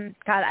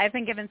 God, I've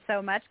been given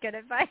so much good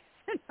advice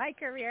in my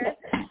career.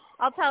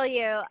 I'll tell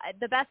you,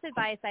 the best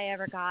advice I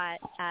ever got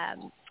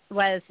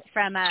was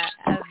from a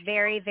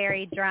very,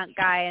 very drunk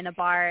guy in a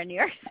bar in New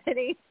York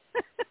City.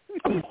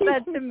 He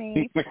said to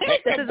me, this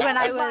is when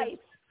I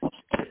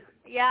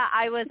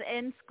was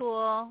in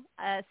school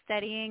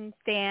studying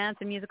dance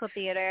and musical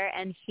theater,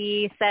 and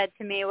he said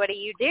to me, what do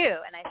you do?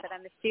 And I said,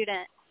 I'm a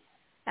student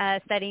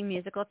studying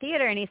musical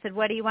theater. And he said,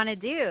 what do you want to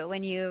do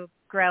when you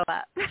grow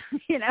up?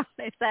 You know,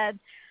 I said,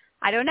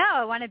 I don't know.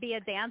 I want to be a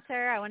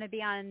dancer. I want to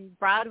be on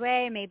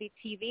Broadway, maybe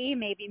TV,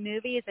 maybe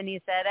movies. And he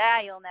said,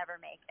 you'll never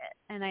make it.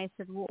 And I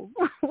said, well,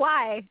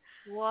 why?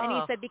 Whoa. And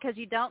he said, because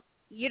you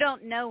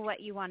don't know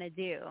what you want to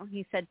do.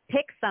 He said,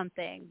 pick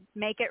something,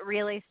 make it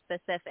really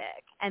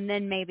specific, and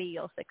then maybe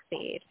you'll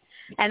succeed.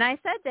 And I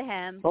said to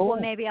him, well,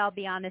 maybe I'll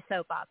be on a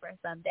soap opera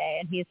someday.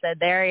 And he said,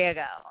 there you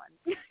go,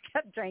 and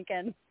kept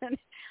drinking. And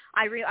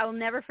I will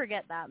never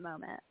forget that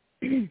moment.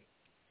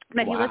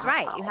 But he was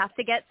right. You have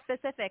to get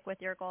specific with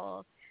your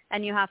goals,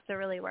 and you have to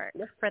really work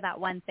for that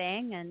one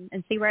thing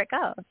and see where it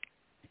goes.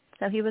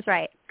 So he was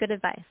right. Good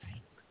advice.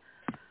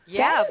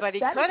 Yeah, but he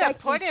could have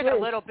put it a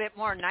little bit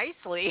more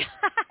nicely.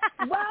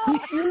 Well,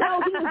 you know,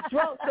 he was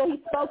drunk, so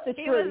he spoke the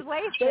truth. He was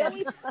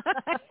wasted.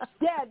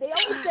 They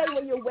always say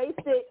when you're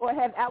wasted or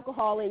have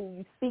alcohol and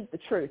you speak the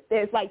truth.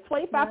 There's like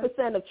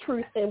 25% of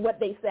truth in what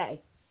they say.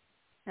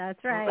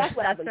 That's right. That's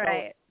what I've been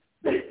right.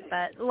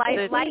 But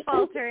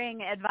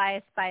life-altering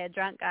advice by a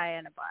drunk guy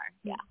in a bar.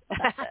 Yeah.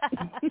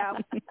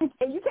 That's it.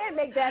 And you can't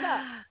make that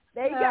up.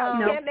 There you go.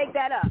 You can't make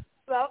that up.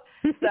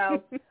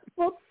 So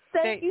well,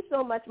 thank you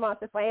so much,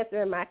 Martha, for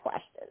answering my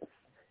questions.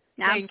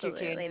 Absolutely.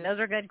 Thank you, those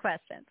are good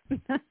questions.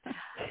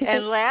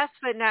 And last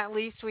but not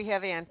least, we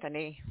have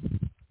Anthony.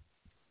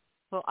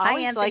 Hi,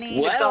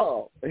 Anthony.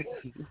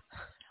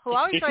 Who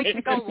always likes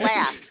to go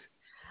last.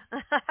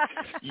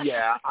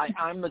 Yeah,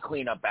 I'm the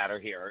cleanup batter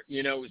here.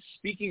 You know,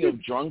 speaking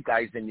of drunk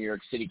guys in New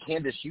York City,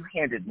 Candace, you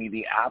handed me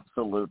the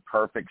absolute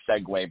perfect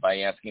segue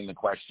by asking the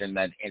question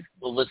that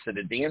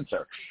elicited the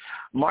answer.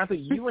 Martha,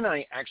 you and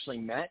I actually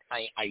met.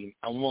 I'm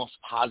almost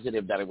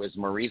positive that it was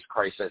Marie's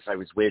Crisis. I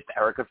was with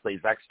Erica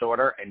Slezak's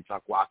daughter and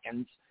Tuck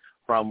Watkins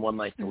from One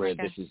Life to Live.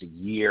 This is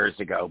years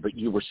ago, but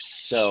you were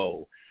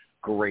so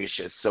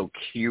gracious, so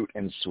cute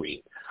and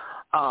sweet.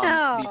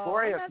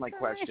 Before I ask my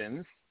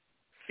questions,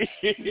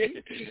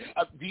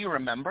 do you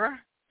remember?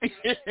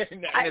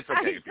 I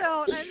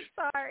don't. I'm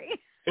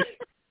sorry.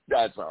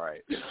 That's all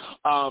right.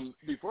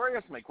 Before I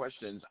ask my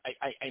questions,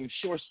 I'm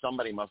sure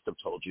somebody must have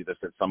told you this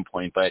at some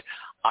point, but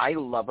I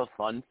love a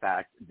fun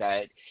fact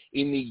that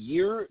in the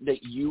year that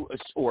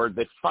or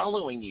the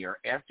following year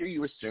after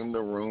you assumed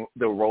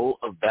the role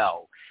of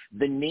Belle,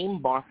 the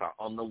name Martha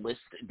on the list,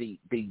 the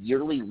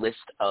yearly list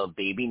of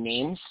baby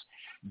names,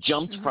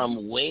 jumped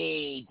from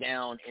way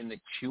down in the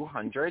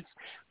 200s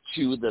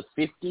to the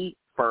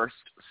 51st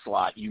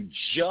slot. You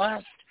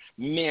just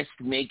missed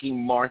making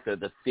Martha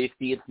the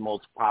 50th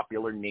most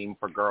popular name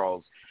for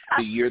girls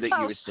the year that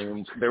you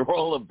assumed the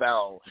role of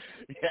Belle.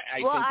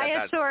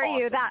 I assure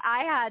you that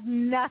I had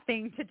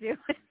nothing to do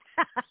with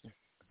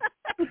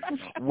that.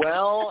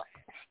 Well,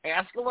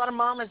 ask a lot of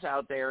mamas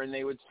out there, and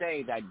they would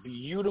say that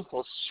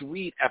beautiful,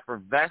 sweet,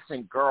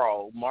 effervescent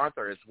girl,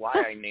 Martha, is why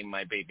I named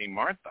my baby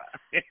Martha.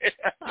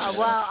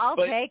 I'll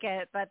take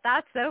it, but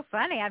that's so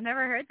funny. I've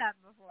never heard that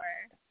before.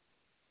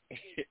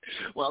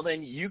 Well,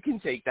 then you can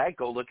take that,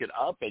 go look it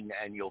up,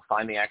 and you'll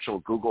find the actual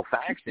Google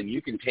facts, and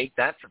you can take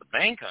that to the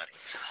bank,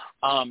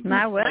 honey.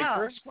 I will.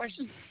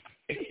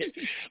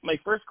 My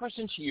first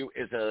question to you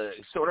is a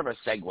sort of a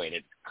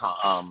segued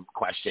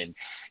question.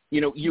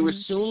 You know, you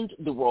assumed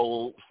the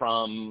role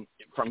from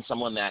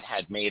someone that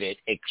had made it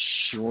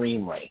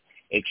extremely,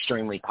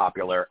 extremely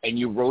popular, and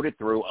you wrote it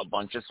through a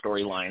bunch of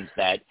storylines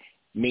that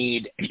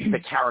made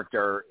the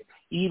character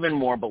even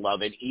more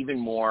beloved, even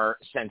more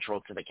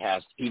central to the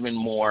cast, even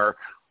more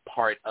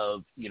part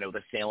of,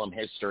 the Salem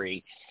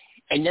history.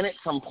 And then at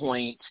some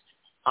point,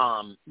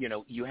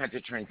 you had to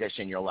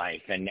transition your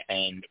life and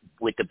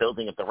with the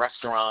building of the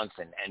restaurants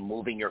and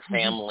moving your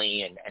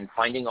family and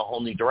finding a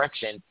whole new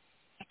direction.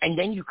 And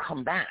then you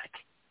come back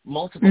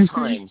multiple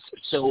times.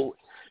 So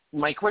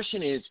my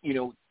question is,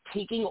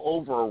 taking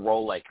over a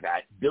role like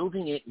that,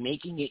 building it,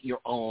 making it your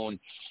own,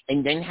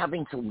 and then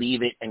having to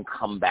leave it and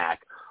come back,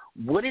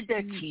 what did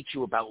that teach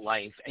you about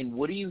life? And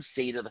what do you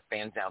say to the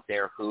fans out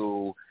there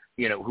who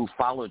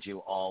followed you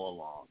all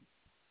along?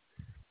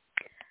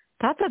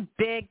 That's a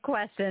big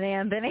question,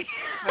 Anthony.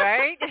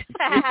 Right?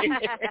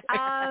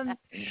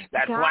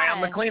 That's why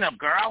I'm the cleanup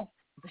girl.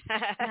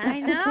 I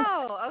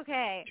know.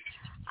 Okay.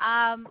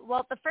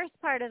 Well, the first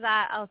part of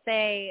that, I'll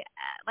say,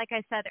 like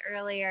I said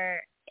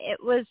earlier, it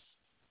was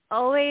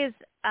always,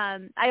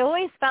 I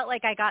always felt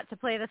like I got to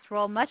play this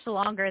role much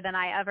longer than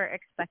I ever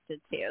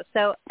expected to.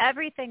 So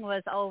everything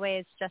was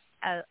always just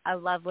a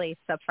lovely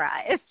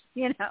surprise,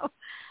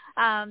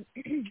 As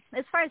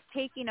far as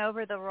taking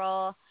over the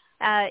role,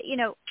 I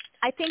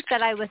think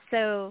that I was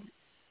so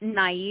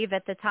naive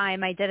at the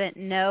time. I didn't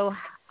know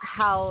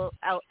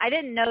I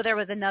didn't know there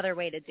was another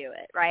way to do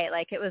it, right?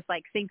 Like it was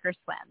like sink or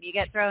swim. You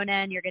get thrown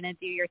in, you're going to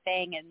do your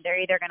thing, and they're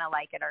either going to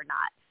like it or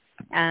not.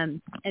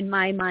 In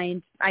my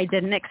mind, I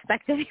didn't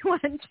expect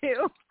anyone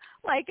to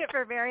like it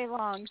for very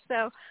long.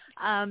 So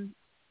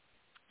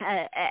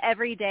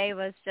every day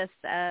was just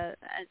a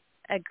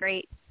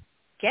great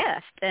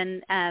gift.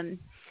 And,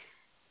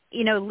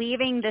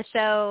 leaving the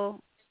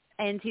show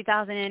in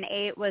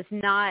 2008 was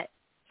not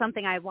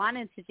something I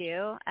wanted to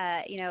do.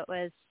 It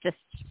was just,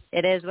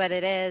 it is what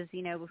it is.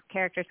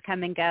 Characters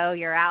come and go.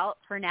 You're out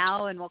for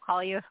now, and we'll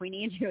call you if we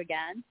need you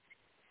again.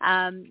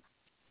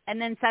 And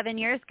then 7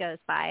 years goes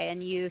by,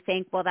 and you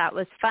think, well, that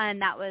was fun.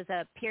 That was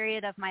a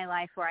period of my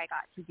life where I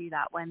got to do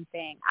that one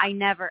thing. I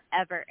never,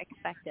 ever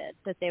expected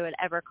that they would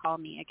ever call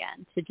me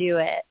again to do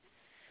it.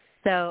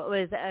 So it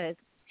was a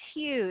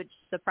huge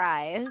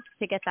surprise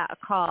to get that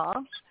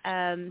call.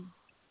 And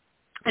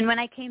when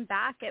I came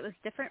back, it was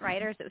different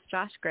writers. It was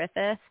Josh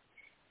Griffith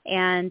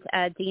and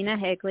Dina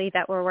Higley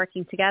that were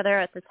working together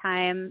at the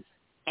time.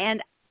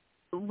 And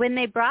when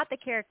they brought the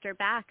character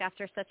back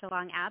after such a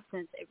long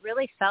absence, it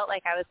really felt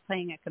like I was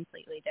playing a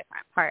completely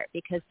different part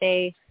because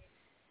they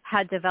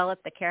had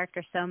developed the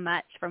character so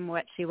much from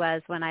what she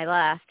was when I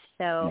left.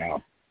 So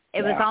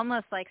it was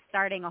almost like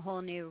starting a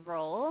whole new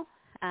role,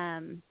 a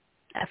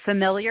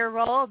familiar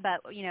role, but,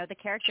 the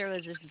character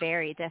was just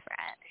very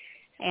different.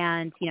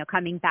 And,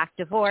 coming back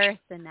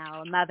divorced and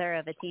now a mother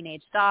of a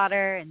teenage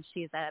daughter, and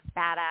she's a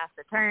badass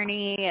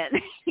attorney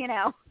and,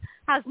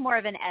 has more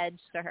of an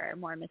edge to her,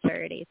 more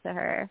maturity to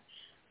her.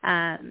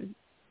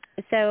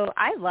 So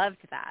I loved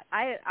that.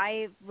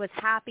 I was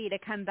happy to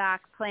come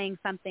back playing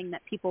something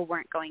that people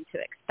weren't going to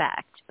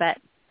expect. But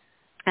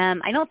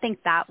I don't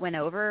think that went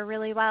over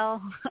really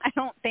well. I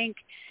don't think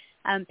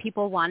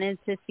people wanted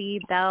to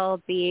see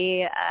Belle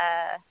be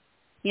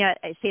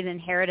she'd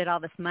inherited all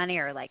this money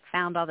or like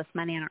found all this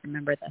money. I don't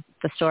remember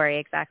the story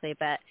exactly,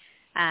 but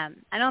I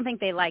don't think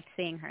they liked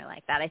seeing her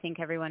like that. I think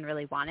everyone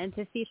really wanted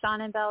to see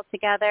Sean and Belle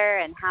together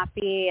and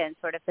happy and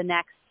sort of the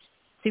next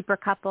super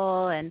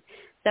couple. And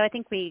so I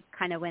think we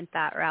kind of went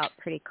that route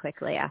pretty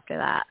quickly after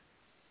that.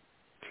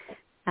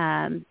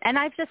 And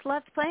I've just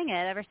loved playing it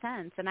ever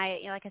since. And I,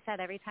 like I said,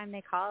 every time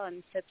they call,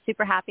 I'm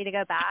super happy to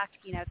go back.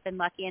 I've been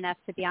lucky enough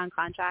to be on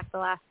contract the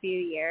last few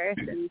years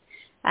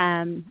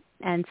and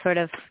sort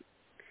of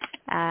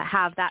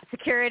have that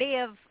security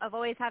of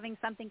always having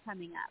something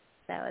coming up.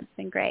 So it's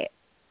been great.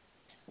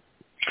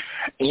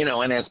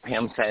 And as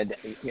Pam said,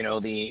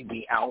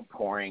 the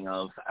outpouring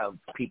of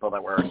people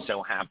that were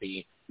so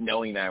happy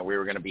knowing that we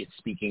were going to be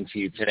speaking to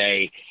you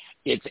today,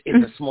 it's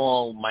a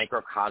small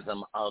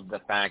microcosm of the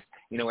fact,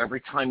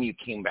 every time you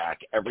came back,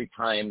 every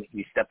time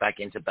you stepped back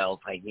into Belle's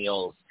high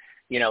heels,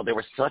 there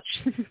was such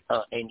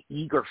an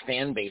eager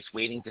fan base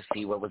waiting to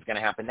see what was going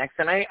to happen next.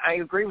 And I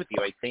agree with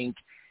you. I think,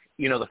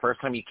 the first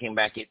time you came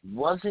back, it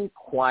wasn't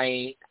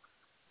quite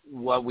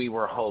what we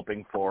were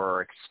hoping for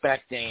or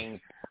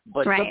expecting,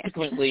 but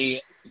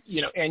subsequently,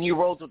 and you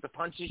rolled with the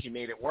punches, you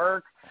made it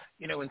work,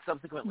 and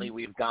subsequently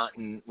we've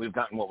gotten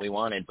what we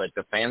wanted. But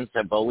the fans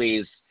have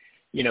always,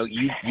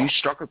 you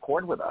struck a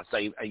chord with us.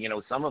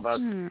 Some of us,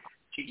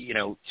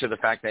 to the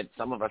fact that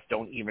some of us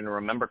don't even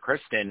remember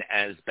Kristen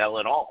as Belle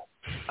at all.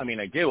 I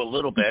mean, I do a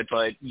little bit,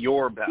 but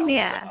you're Belle to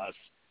us.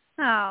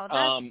 Oh,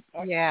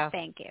 that's,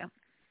 thank you.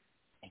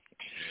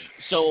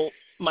 So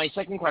my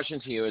second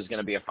question to you is going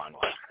to be a fun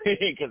one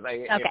because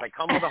if I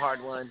come with a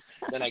hard one,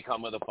 then I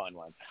come with a fun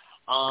one.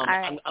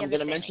 I'm going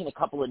to mention a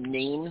couple of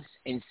names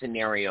and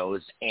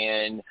scenarios,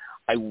 and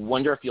I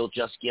wonder if you'll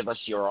just give us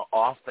your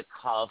off the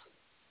cuff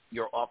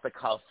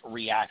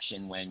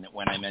reaction when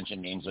I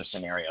mention names or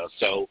scenarios.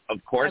 So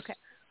of course,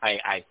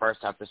 I first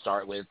have to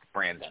start with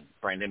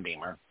Brandon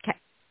Beamer.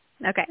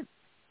 Okay.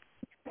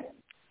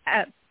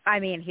 I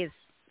mean, he's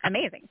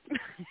amazing.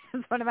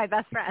 He's one of my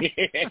best friends.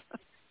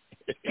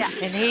 Yeah,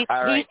 and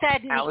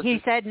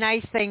he said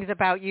nice things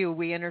about you.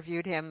 We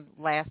interviewed him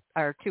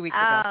 2 weeks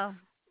ago.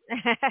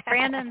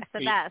 Brandon's the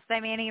best. I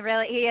mean, he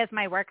is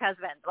my work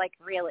husband. Like,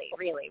 really,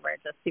 we're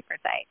just super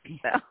tight.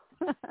 So.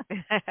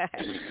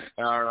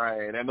 All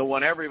right, and the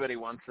one everybody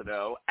wants to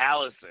know,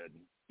 Allison.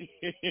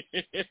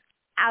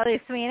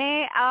 Allie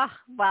Sweeney. Oh,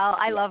 well,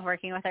 I love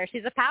working with her.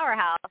 She's a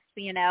powerhouse.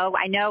 You know,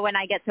 I know when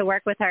I get to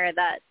work with her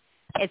that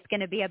it's going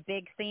to be a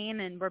big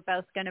scene, and we're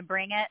both going to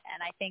bring it.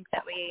 And I think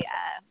that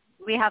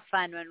we have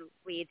fun when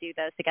we do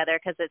those together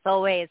because it's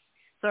always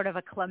sort of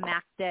a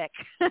climactic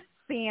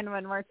scene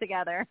when we're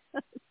together.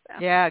 So.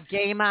 Yeah,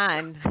 game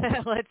on.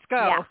 Let's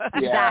go. Yeah,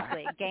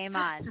 exactly. Game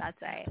on. That's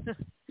right.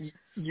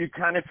 You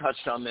kind of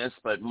touched on this,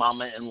 but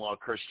mama-in-law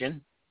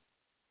Christian.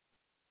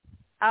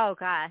 Oh,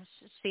 gosh.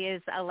 She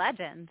is a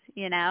legend.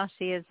 You know,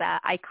 she is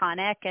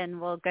iconic and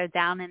will go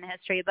down in the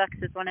history books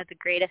as one of the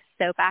greatest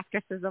soap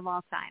actresses of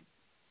all time.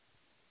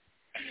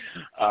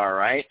 All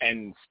right.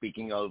 And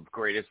speaking of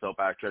greatest soap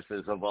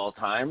actresses of all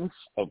times,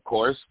 of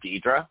course,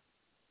 Deidre.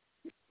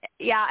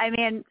 Yeah, I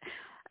mean,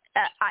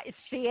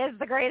 she is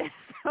the greatest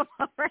soap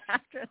opera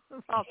actress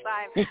of all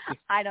time.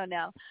 I don't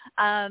know.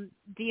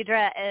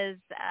 Deidre is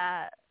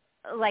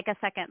like a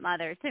second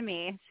mother to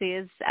me.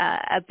 She's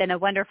been a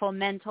wonderful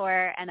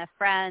mentor and a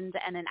friend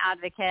and an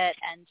advocate,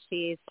 and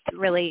she's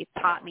really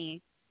taught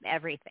me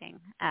everything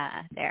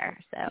there.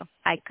 So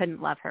I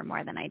couldn't love her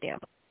more than I do.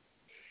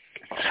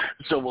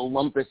 So we'll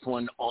lump this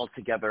one all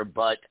together,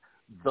 but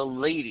the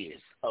ladies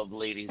of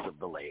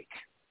the Lake.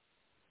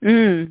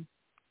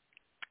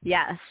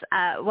 Yes.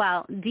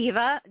 Well,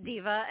 Diva,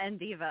 and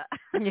Diva.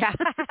 Yeah.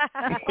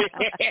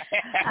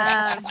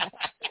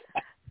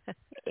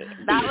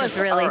 That was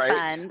really right.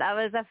 fun. That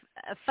was a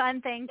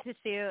fun thing to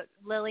shoot.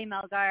 Lily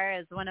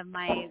Melgar is one of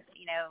my,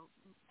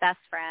 best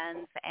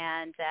friends,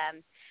 and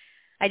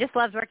I just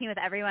loved working with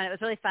everyone. It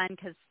was really fun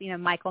because,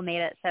 Michael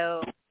made it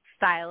so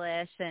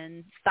stylish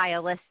and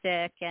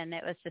stylistic, and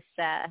it was just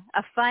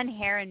a fun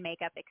hair and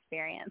makeup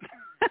experience.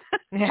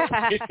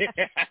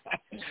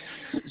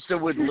 So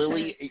would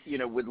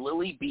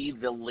Lily be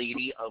the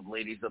ladies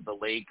of the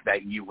Lake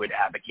that you would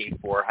advocate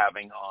for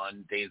having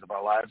on Days of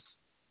Our Lives?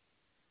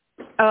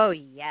 Oh,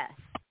 yes,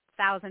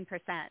 1,000%.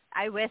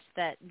 I wish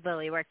that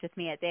Lily worked with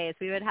me at Days.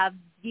 We would have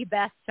the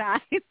best time.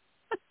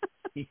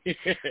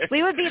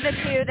 We would be the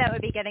two that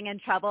would be getting in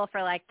trouble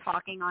for, like,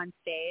 talking on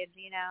stage,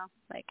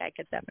 Like, I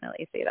could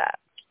definitely see that.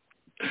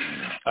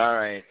 All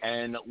right.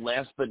 And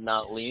last but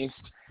not least,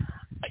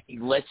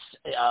 let's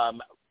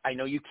I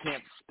know you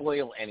can't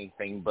spoil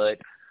anything, but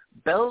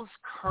Belle's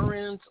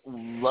current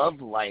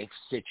love life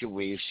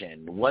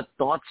situation, what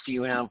thoughts do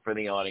you have for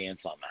the audience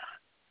on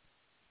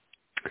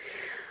that?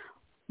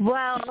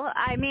 Well,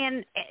 I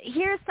mean,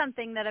 here's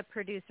something that a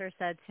producer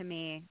said to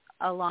me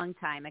a long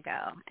time ago.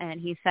 And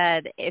he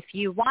said, if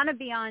you want to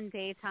be on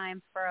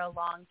daytime for a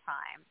long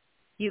time,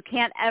 you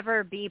can't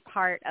ever be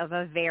part of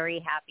a very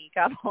happy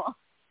couple.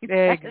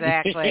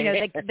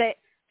 Exactly.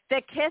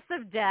 The kiss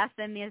of death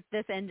in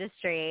this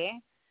industry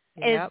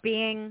is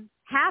being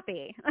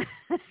happy.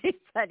 He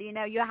said,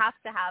 you have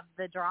to have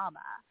the drama.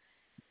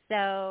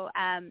 So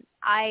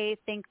I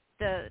think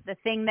the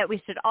thing that we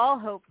should all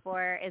hope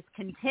for is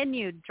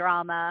continued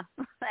drama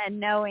and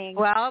knowing.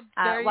 Well,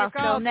 there you go.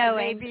 Still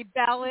knowing, maybe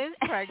Belle is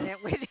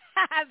pregnant with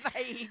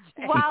EJ.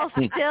 While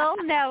still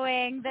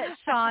knowing that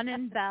Sean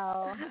and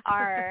Belle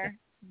are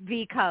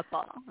the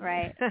couple,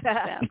 right?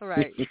 So,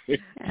 right.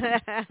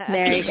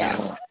 There you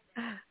go.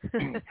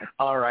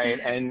 All right,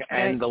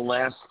 and the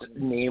last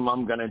name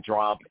I'm going to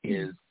drop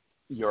is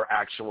your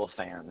actual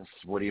fans.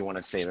 What do you want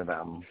to say to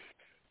them?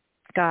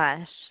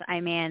 Gosh, I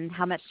mean,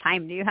 how much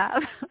time do you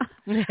have?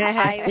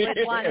 I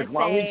would want to say, as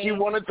long as you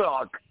want to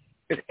talk.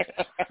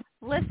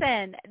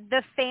 Listen,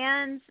 the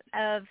fans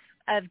of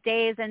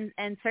Days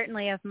and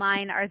certainly of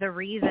mine are the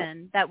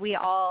reason that we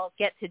all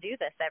get to do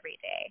this every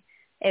day.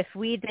 If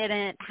we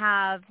didn't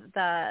have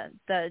the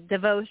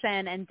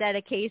devotion and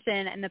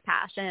dedication and the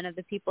passion of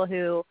the people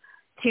who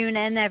tune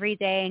in every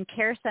day and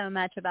care so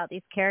much about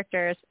these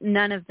characters,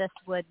 none of this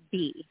would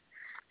be.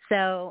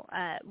 So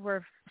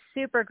we're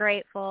super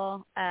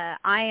grateful.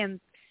 I am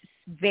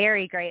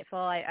very grateful.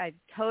 I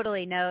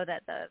totally know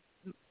that the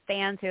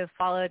fans who have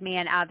followed me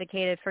and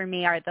advocated for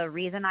me are the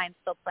reason I'm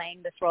still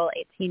playing this role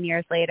 18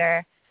 years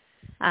later.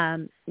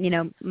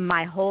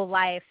 My whole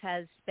life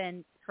has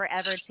been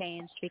forever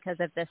changed because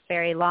of this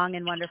very long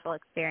and wonderful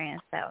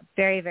experience. So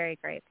very, very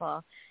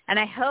grateful. And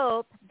I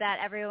hope that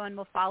everyone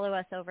will follow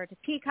us over to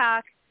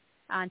Peacock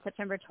on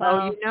September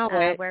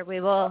 12th, where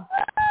we will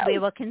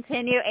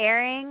continue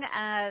airing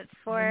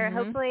for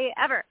hopefully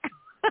ever.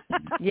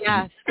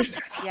 Yes.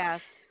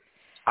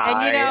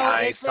 And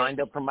I signed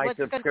up for my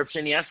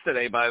subscription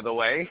yesterday, yesterday, by the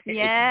way.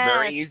 Yeah, it's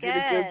very easy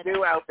to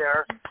do out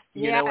there.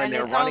 And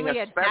they're running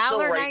a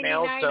special right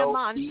now. So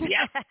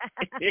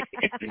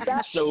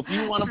so if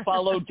you want to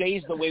follow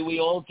Days the way we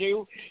all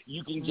do,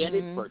 you can get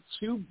it for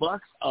 $2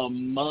 a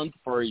month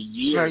for a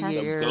year. So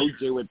go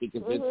do it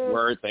because it's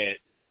worth it.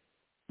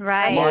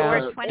 Right.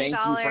 Martha, For $20, thank you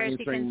for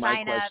answering my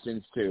sign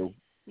questions too.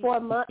 For a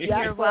month,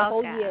 You're for a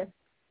whole welcome. year.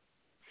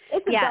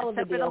 It's a yeah, bell of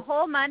so a for deal. the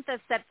whole month of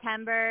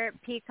September,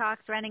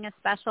 Peacock's running a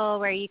special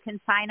where you can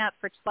sign up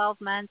for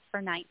 12 months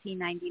for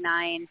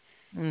 $19.99.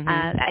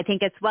 I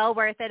think it's well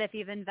worth it if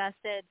you've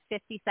invested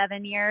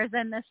 57 years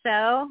in the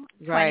show.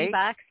 Right.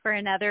 $20 for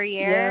another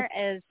year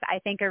is, I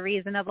think, a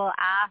reasonable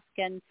ask.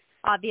 And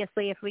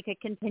obviously, if we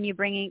could continue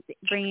bringing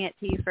it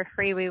to you for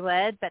free, we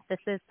would. But this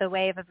is the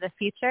wave of the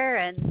future,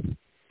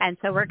 and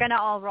so we're going to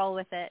all roll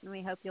with it, and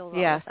we hope you'll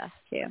roll with us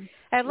too.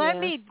 And let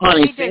me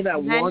say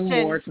that mention, one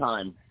more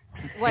time.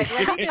 Let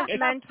me just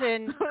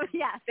mention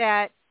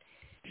that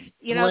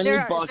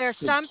there are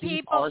some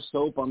people. Our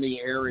soap on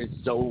the air is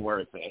so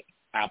worth it.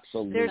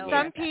 Absolutely. There's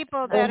some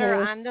people that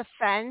are on the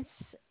fence,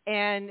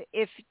 and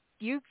if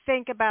you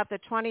think about the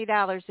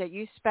 $20 that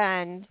you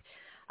spend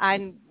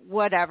on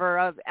whatever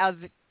a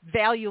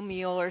value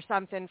meal or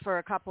something for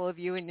a couple of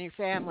you and your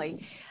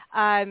family,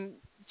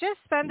 just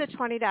spend the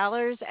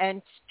 $20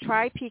 and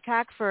try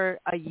Peacock for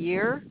a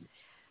year.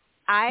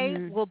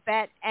 I will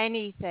bet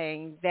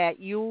anything that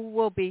you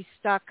will be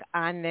stuck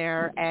on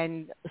there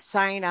and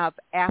sign up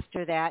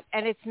after that.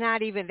 And it's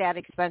not even that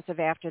expensive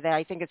after that.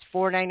 I think it's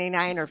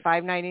 $4.99 or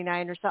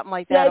 $5.99 or something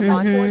like that. Yeah,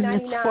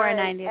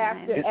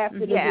 $4.99 after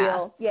the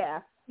deal. Yeah.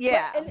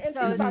 Yeah. But, and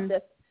think about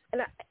this,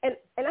 and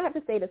I have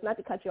to say this, not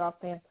to cut you off,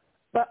 Pam,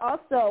 but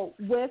also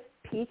with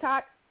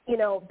Peacock,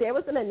 there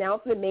was an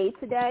announcement made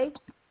today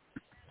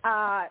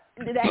that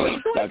is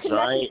sort of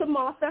connected to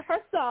Martha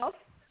herself,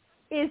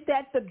 is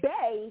that The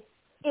Bay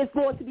is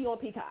going to be on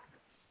Peacock.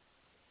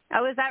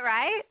 Oh, is that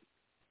right?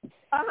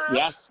 Uh-huh.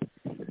 Yes.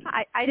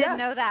 I didn't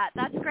know that.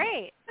 That's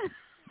great.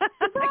 Good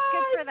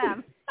for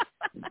them.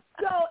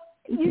 So,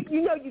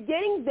 you're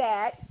getting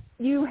that.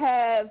 You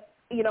have,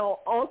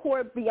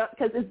 Encore Beyond,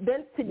 because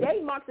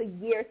today marks a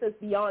year since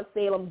Beyond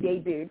Salem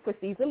debuted for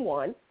season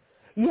 1.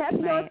 You have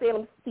Beyond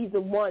Salem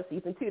season 1,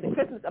 season 2, the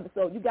Christmas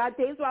episode. You got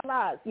Days of Our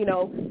Lives.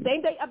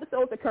 Same day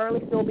episodes are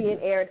currently still being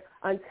aired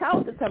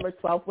until September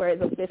 12th, where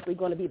it's officially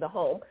going to be the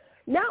home.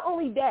 Not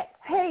only that,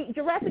 hey,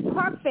 Jurassic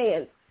Park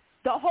fans,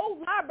 the whole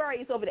library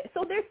is over there.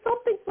 So there's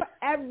something for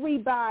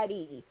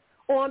everybody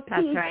on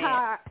Peacock.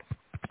 Right.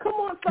 Come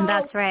on, folks.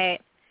 That's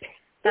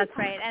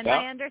right. And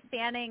my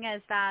understanding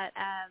is that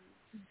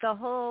the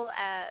whole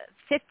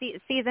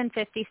season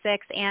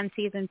 56 and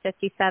season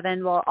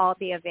 57 will all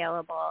be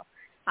available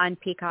on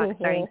Peacock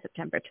starting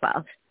September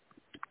 12th.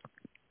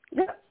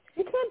 Yeah,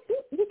 you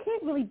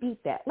can't really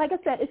beat that. Like I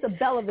said, it's a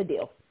bell of a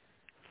deal.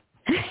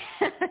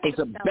 It's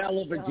a bell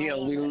of a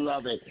deal. We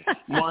love it.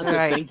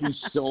 Martha, thank you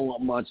so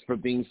much for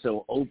being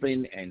so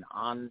open and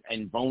on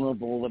and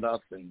vulnerable with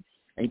us and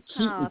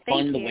keeping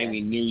fun the way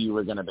we knew you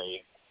were going to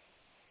be.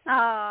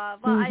 Oh,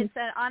 well, it's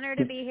an honor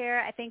to be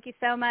here. I thank you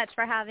so much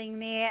for having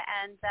me,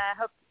 and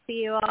hope to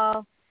see you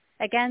all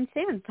again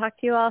soon. Talk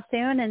to you all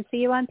soon and see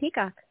you on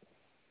Peacock.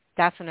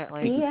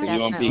 Definitely. See you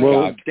on Peacock.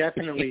 We'll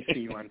definitely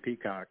see you on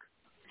Peacock.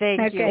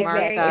 Thank you, Martha.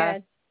 Very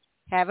good.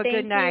 Have a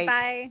good night.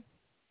 Bye.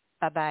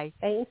 Bye-bye.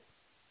 Thanks.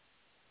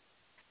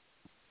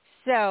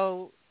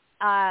 So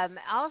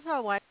also I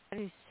want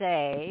to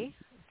say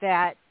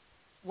that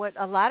what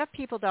a lot of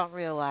people don't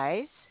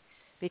realize,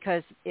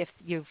 because if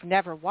you've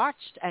never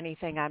watched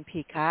anything on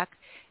Peacock,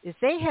 is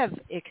they have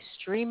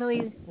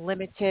extremely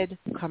limited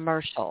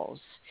commercials.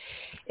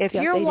 If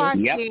you're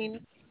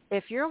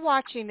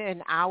watching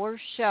an hour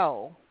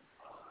show,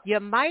 you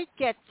might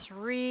get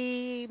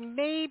 3,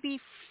 maybe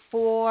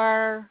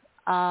 4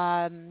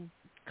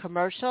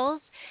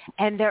 commercials,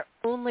 and they're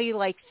only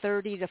like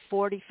 30 to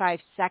 45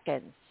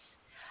 seconds.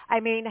 I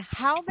mean,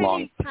 how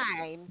many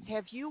times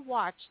have you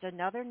watched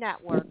another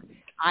network?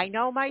 I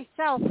know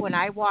myself when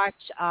I watch,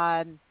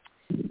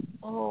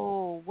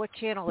 what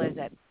channel is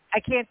it? I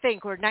can't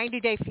think where 90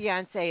 Day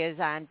Fiance is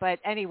on, but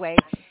anyway,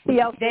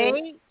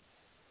 TLC.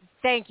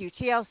 Thank you,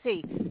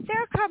 TLC.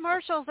 Their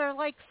commercials are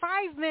like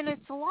 5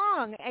 minutes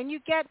long, and you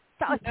get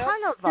a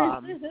ton of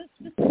them.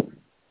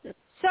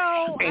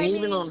 So,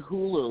 even on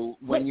Hulu,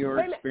 when you're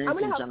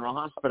experiencing General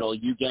Hospital,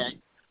 you get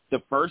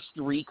the first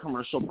 3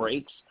 commercial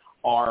breaks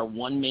are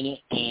 1 minute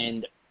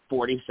and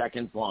 40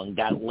 seconds long.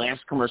 That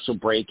last commercial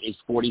break is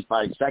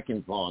 45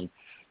 seconds long.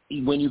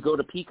 When you go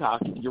to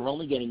Peacock, you're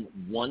only getting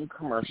 1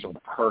 commercial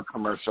per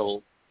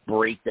commercial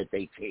break that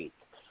they take.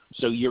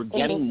 So you're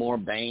getting more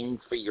bang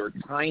for your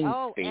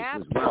time space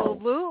as well.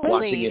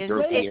 Watching it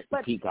through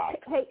Peacock.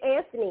 Hey,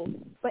 Anthony,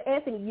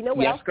 you know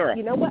what else? Girl.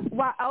 You know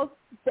why else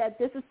that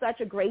this is such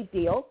a great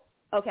deal?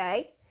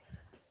 Okay.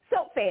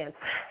 Soap fans,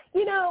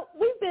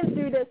 we've been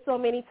through this so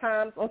many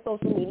times on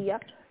social media.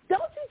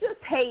 Don't you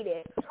just hate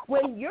it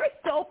when your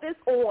soap is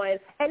on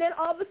and then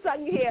all of a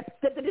sudden you hear,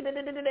 this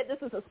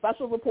is a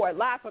special report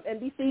live from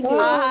NBC News.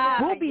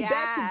 We'll be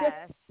back to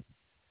this.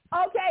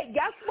 Okay,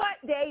 guess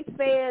what, Days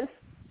fans?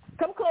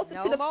 Come closer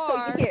to the so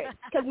you hear it,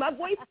 because my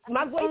voice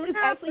is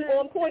actually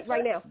on point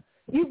right now.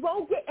 You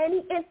won't get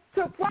any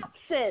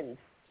interruptions.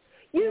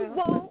 You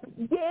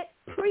won't get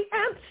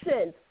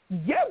preemptions.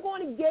 You're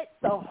going to get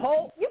the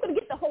whole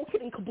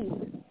kit and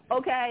caboodle,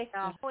 okay?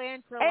 And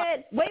wait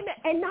a minute,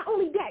 and not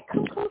only that,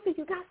 come closer,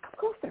 you guys, come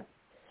closer.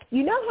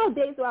 You know how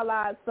Days of Our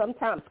Lives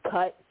sometimes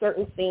cut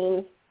certain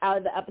scenes out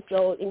of the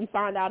episode and you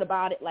find out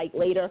about it like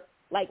later,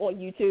 like on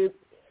YouTube?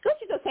 Don't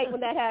you just hate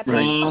when that happens?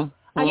 Right.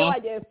 I know I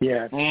do.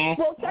 Yeah.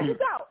 Well, check this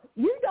out.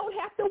 You don't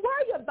have to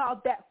worry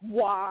about that.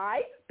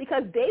 Why?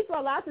 Because Days of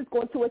Our Lives is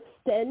going to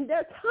extend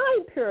their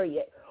time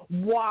period.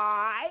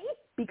 Why?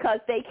 Because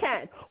they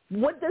can.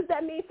 What does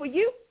that mean for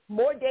you?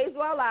 More Days of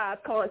Our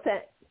Lives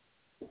content.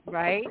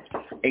 Right?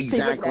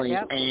 Exactly.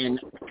 Yep. And,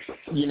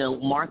 you know,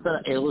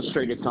 Martha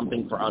illustrated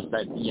something for us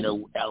that, you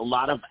know, a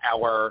lot of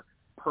our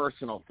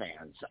personal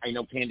fans, I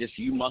know, Candace,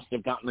 you must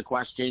have gotten the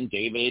question,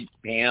 David,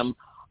 Pam,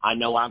 I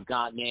know I've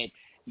gotten it.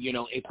 You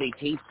know, if they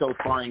tape so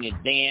far in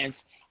advance,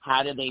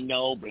 how do they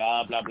know,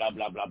 blah, blah, blah,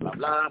 blah, blah, blah,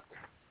 blah.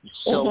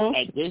 So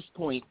at this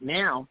point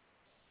now,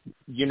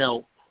 you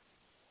know,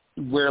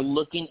 we're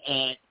looking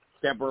at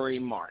February,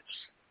 March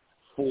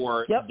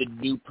for the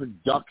new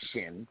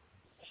production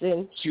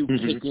to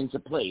kick into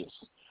place.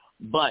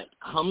 But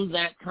come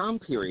that time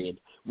period,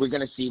 we're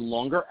going to see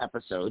longer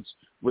episodes.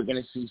 We're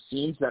going to see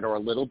scenes that are a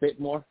little bit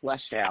more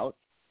fleshed out.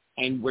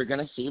 And we're going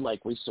to see,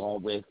 like we saw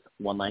with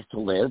One Life to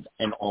Live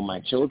and All My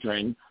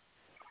Children,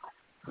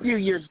 a few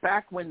years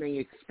back when they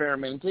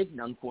experimented,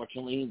 and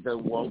unfortunately the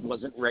world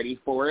wasn't ready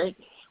for it.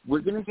 We're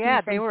going to see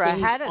they were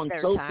ahead of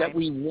their time. That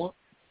we want.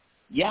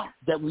 Yeah,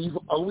 that we've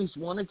always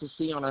wanted to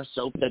see on our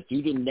soap, that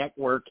due to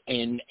network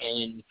and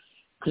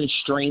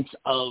constraints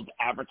of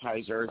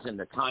advertisers and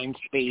the time,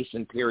 space,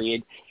 and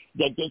period,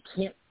 that they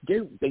can't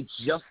do. They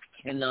just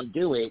cannot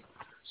do it.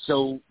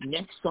 So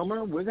next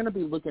summer, we're going to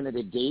be looking at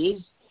a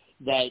Days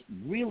that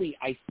really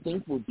I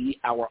think will be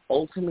our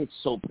ultimate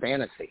soap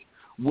fantasy.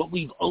 What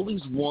we've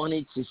always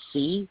wanted to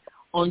see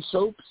on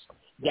soaps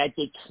that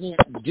they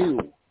can't do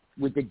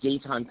with the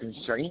daytime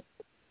constraint,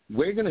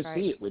 we're going to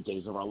see it with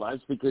Days of Our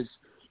Lives because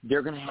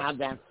they're going to have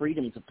that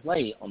freedom to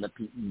play on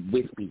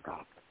with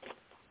Peacock.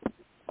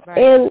 Right.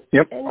 And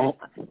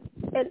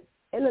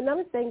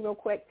another thing real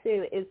quick,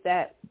 too, is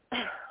that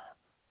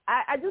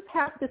I just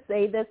have to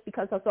say this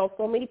because I saw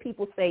so many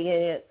people saying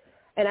it,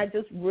 and I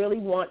just really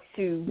want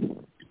to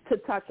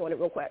touch on it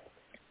real quick.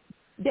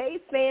 Days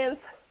fans,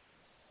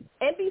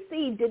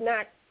 NBC did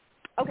not,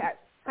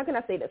 how can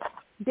I say this?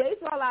 Days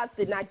of Our Lives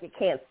did not get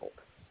canceled.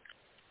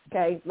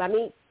 Okay, let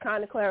me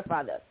kind of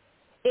clarify this.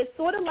 It's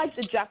sort of like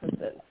the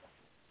Jeffersons.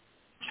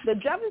 The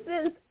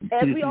Jeffersons,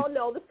 as we all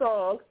know the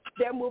song,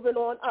 they're moving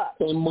on up.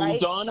 They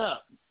moved on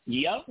up.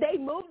 Yep. They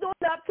moved on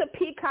up to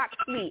Peacock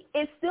Suite.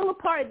 It's still a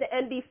part of the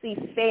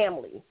NBC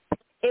family.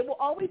 It will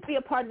always be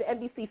a part of the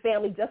NBC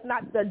family, just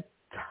not the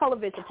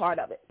television part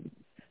of it.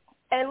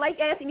 And like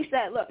Anthony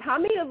said, look, how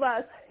many of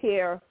us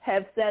here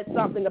have said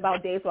something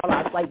about Days of Our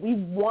Lives? Like, we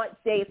want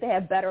Days to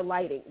have better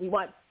lighting. We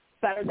want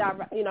better,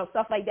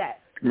 stuff like that.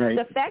 Right.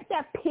 The fact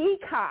that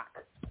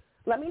Peacock,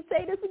 let me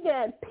say this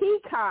again,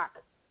 Peacock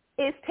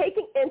is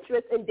taking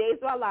interest in Days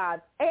of Our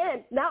Lives,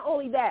 and not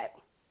only that,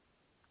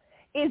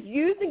 is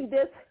using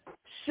this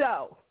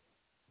show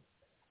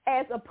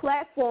as a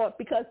platform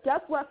because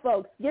guess what,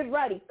 folks? Get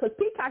ready because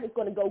Peacock is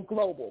going to go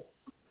global.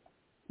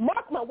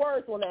 Mark my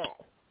words on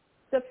that.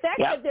 The fact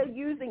that they're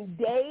using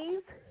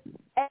Days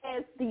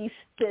as the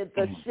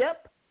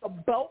ship, a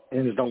boat.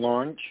 Is the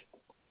launch?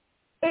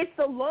 It's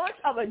the launch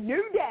of a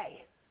new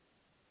day.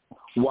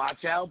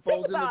 Watch out,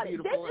 Bold and the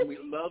Beautiful, and we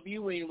love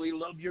you, and we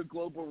love your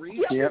global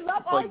reach. Yeah, we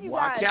love all you guys.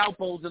 Watch out,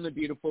 Bold and the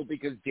Beautiful,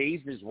 because Days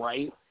is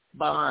right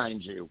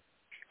behind you.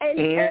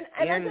 And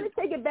I'm going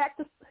to take it back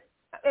to,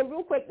 and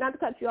real quick, not to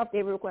cut you off,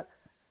 Dave, real quick.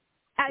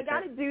 I got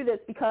to do this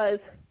because,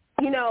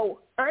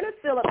 Ernest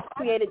Phillips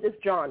created this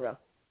genre.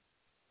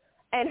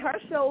 And her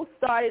show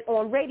started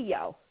on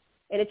radio,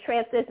 and it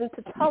transitioned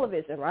to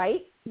television,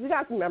 right? You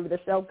guys remember the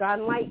show, God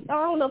and Light? I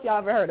don't know if y'all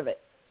ever heard of it.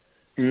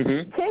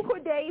 Mm-hmm. Ken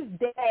Corday's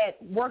dad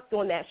worked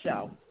on that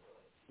show,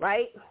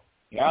 right?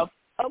 Yep.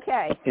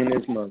 Okay. In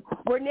his month.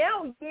 We're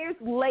now years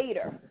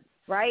later,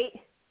 right?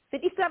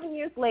 57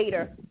 years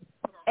later,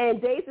 and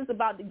Days is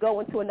about to go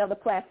into another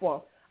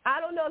platform.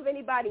 I don't know if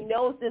anybody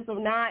knows this or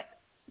not,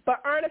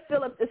 but Ernest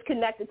Phillips is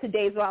connected to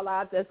Days of Our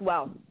Lives as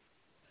well.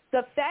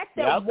 The fact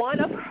that one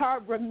of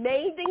her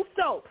remaining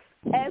soaps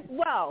as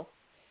well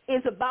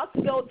is about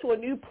to go to a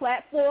new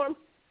platform,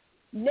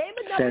 name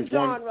another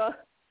genre,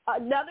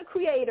 another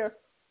creator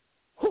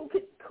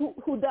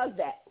who does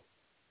that.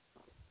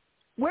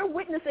 We're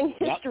witnessing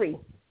history.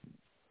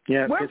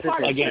 Yeah, we're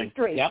part of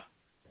history. Yep.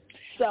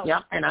 So,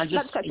 and I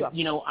just,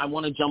 I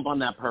want to jump on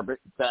that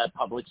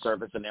public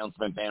service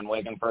announcement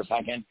bandwagon for a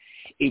second.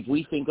 If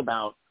we think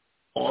about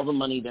all the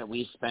money that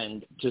we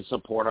spend to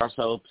support our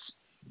soaps,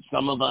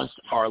 some of us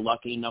are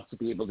lucky enough to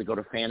be able to go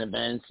to fan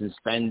events and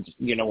spend,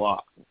 a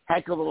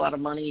heck of a lot of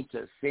money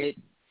to sit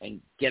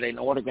and get an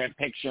autographed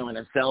picture and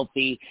a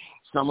selfie.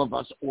 Some of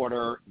us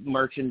order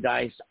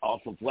merchandise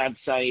off of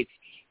websites.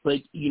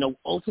 But,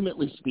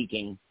 ultimately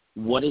speaking,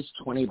 what is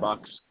 $20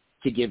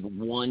 to give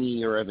 1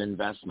 year of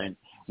investment?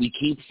 We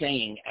keep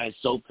saying as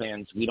soap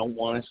fans, we don't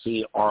want to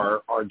see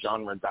our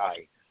genre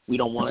die. We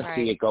don't want to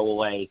see it go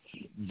away.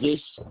 This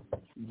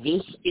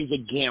is a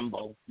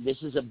gamble. This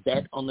is a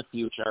bet on the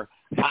future.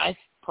 I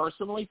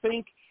personally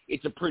think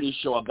it's a pretty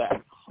sure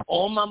bet.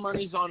 All my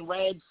money's on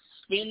Red.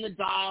 spin the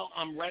dial.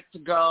 I'm ready to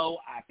go.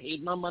 I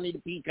paid my money to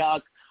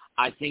Peacock.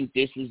 I think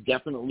this is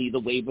definitely the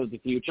wave of the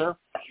future.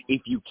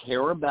 If you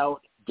care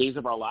about Days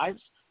of Our Lives,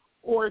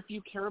 or if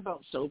you care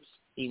about soaps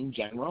in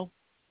general,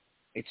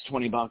 it's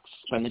 $20.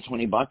 Spend the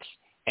 $20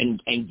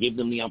 and give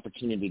them the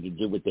opportunity to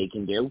do what they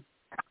can do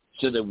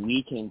so that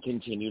we can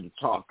continue to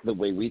talk the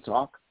way we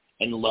talk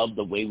and love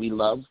the way we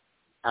love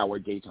our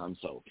daytime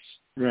soaps.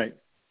 Right.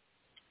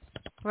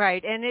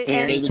 Right. And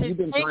David, you've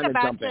been think trying to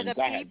about jump in.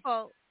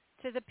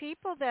 to the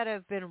people that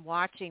have been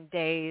watching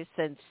Days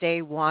since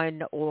day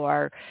one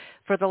or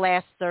for the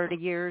last 30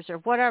 years or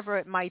whatever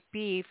it might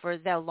be, for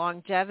the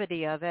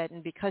longevity of it,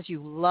 and because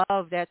you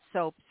love that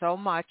soap so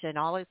much and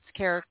all its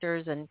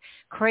characters and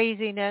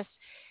craziness,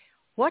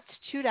 what's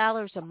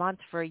 $2 a month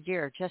for a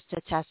year just to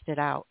test it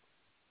out?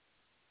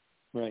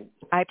 Right.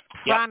 I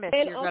promise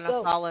And you're going to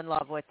also, fall in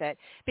love with it,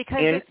 because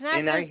it's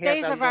not just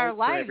Days of Our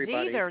Lives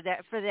either.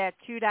 That for that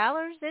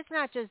 $2, it's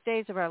not just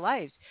Days of Our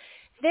Lives.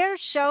 There's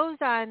shows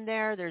on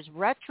there. There's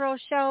retro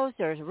shows.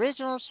 There's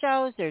original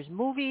shows. There's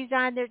movies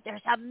on there.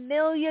 There's a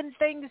million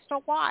things to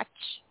watch.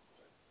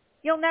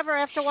 You'll never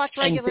have to watch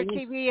regular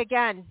TV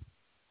again.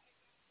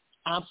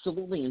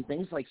 Absolutely, and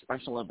things like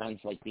special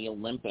events like the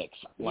Olympics,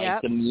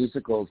 like the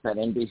musicals that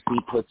NBC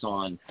puts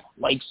on,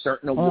 like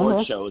certain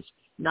award shows.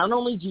 Not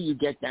only do you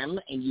get them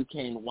and you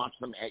can watch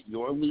them at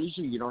your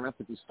leisure, you don't have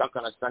to be stuck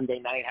on a Sunday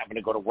night having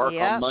to go to work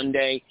on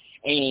Monday,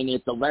 and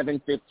it's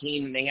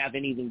 11:15 and they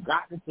haven't even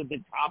gotten to the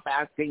top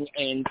asking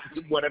and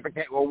whatever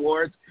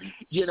awards.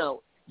 You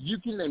know, you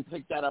can then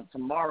pick that up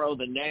tomorrow,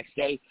 the next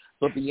day.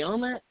 But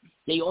beyond that,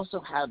 they also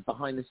have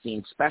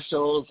behind-the-scenes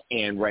specials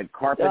and red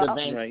carpet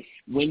events. Right.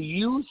 When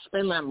you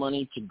spend that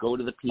money to go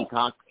to the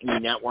Peacock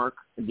network,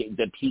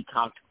 the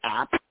Peacock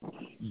app,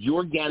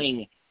 you're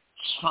getting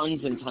tons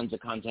and tons of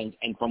content.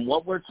 And from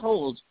what we're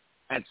told,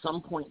 at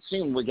some point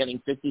soon, we're getting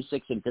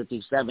 56 and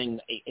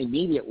 57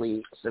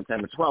 immediately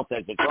September 12th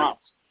as it drops.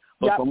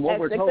 But from what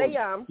we're told,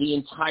 the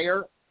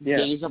entire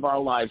Days of Our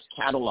Lives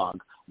catalog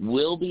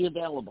will be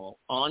available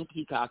on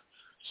Peacock.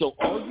 So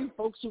all you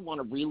folks who want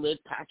to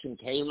relive Patch and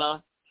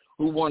Kayla,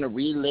 who want to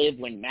relive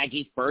when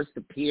Maggie first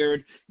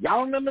appeared,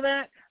 y'all remember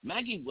that?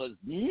 Maggie was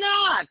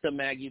not the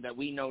Maggie that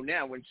we know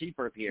now when she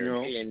first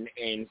appeared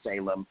in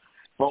Salem.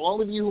 For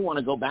all of you who want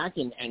to go back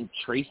and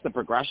trace the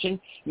progression,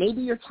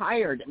 maybe you're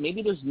tired.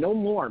 Maybe there's no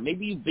more.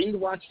 Maybe you've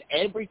binge-watched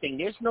everything.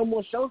 There's no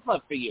more shows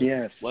left for you.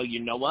 Yes. Well, you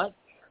know what?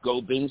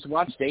 Go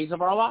binge-watch Days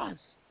of Our Lives.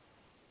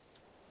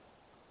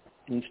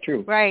 It's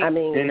true. Right. I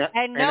mean,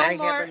 and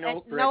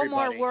no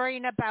more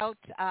worrying about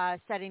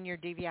setting your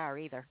DVR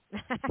either.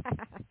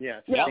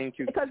 Yes. Yeah, thank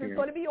you. because it's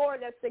going to be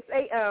on at 6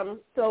 a.m.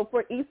 So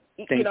for East,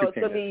 it's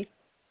going to be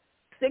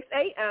 6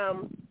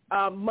 a.m.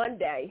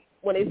 Monday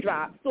when it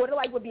drops. Sort of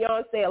like with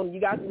Beyond Salem.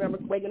 You guys remember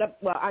waking up?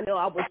 Well, I know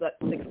I was at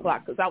 6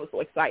 o'clock because I was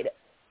so excited.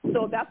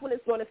 So that's when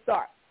it's going to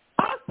start.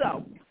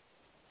 Also,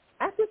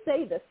 I have to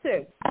say this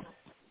too.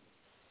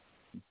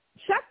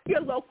 Check your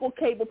local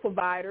cable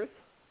providers,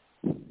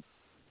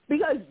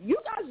 because you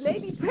guys may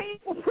be paying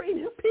for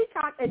premium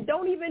Peacock and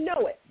don't even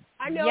know it.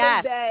 I know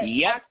that,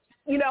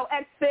 you know,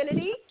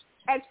 Xfinity,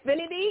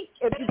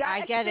 if you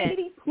got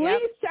Xfinity,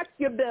 please check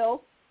your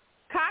bill.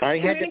 Cox I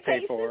had to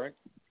pay for it.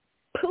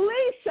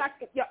 Please check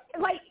it.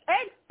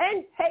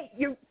 And hey,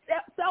 your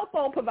cell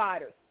phone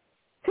providers,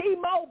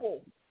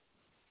 T-Mobile.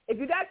 If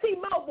you got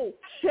T-Mobile,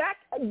 check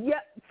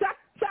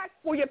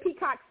for your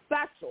Peacock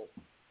specials.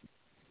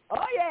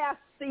 Oh, yeah.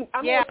 See,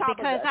 I'm on top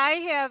because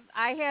of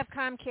I have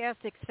Comcast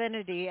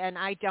Xfinity, and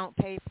I don't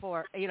pay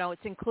for,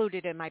 it's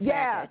included in my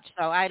package,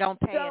 so I don't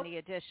pay any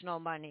additional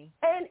money.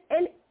 And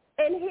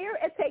here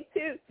at Take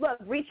Two, look,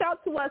 reach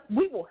out to us.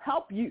 We will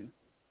help you.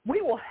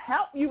 We will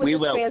help you with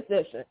the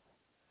transition.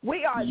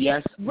 We are.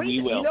 Yes,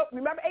 we will. You know,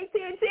 remember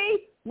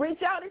AT&T?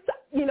 Reach out and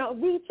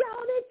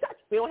touch.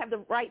 We don't have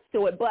the rights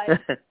to it, but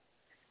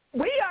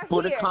we are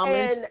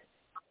here.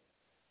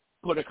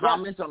 Put a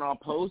comment on our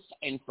post,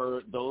 and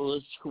for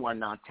those who are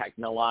not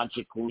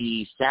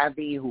technologically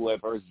savvy,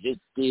 whoever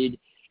existed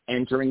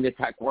entering the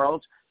tech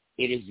world,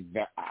 it is,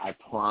 I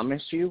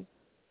promise you,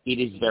 it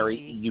is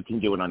you can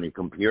do it on your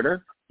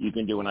computer, you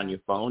can do it on your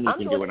phone, you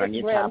can do it on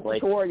your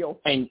tablet,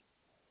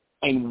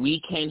 and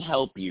we can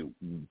help you.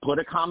 Put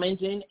a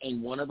comment in,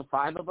 and one of the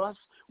five of us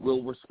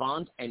will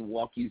respond and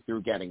walk you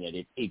through getting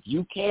it. If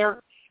you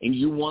care and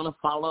you want to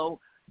follow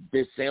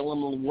the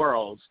Salem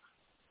world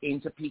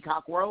into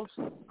Peacock World,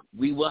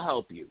 we will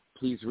help you.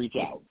 Please reach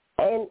out.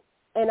 And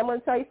I'm going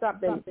to tell you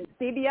something.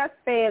 CBS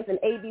fans and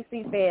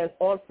ABC fans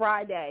on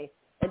Friday,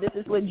 and this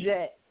is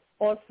legit,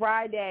 on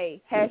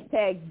Friday,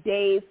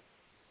 #Days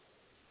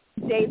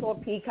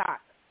on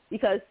Peacock,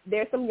 because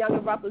there's some Young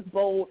and Restless,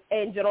 Bold,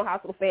 and General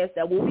Hospital fans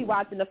that will be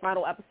watching the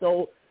final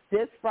episode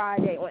this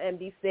Friday on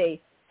NBC,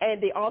 and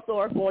they also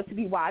are going to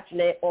be watching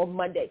it on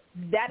Monday.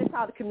 That is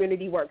how the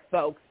community works,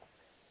 folks.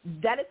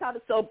 That is how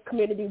the soap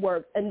community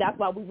works, and that's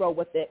why we roll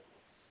with it.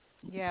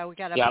 Yeah, we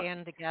got to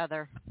band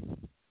together.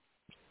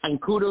 And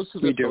kudos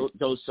to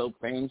those soap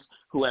fans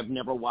who have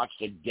never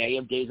watched a day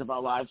of Days of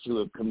Our Lives, who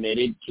have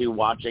committed to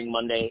watching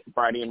Monday,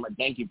 Friday, and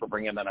thank you for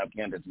bringing that up,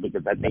 Candace,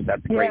 because I think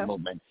that's a great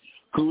movement.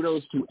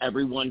 Kudos to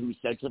everyone who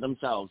said to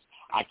themselves,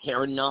 I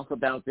care enough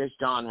about this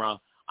genre,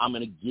 I'm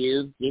going to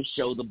give this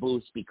show the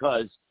boost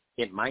because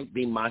it might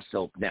be my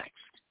soap next.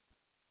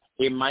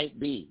 It might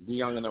be The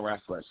Young and the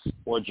Restless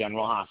or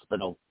General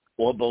Hospital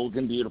or Bold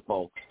and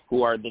Beautiful,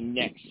 who are the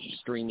next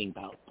streaming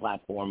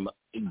platform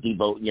movie.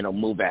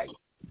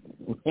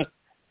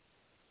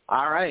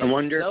 All right. I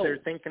wonder if they're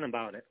thinking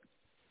about it.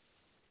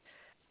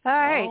 All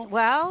right.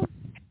 Well,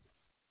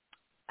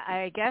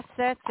 I guess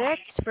that's it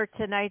for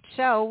tonight's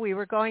show. We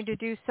were going to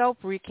do soap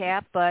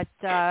recap, but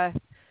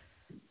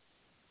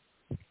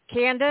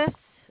Candace,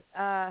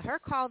 her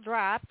call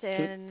dropped,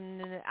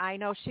 and I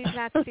know she's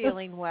not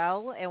feeling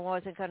well and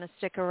wasn't going to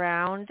stick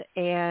around.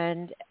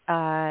 And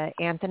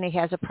Anthony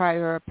has a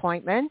prior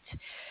appointment,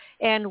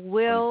 and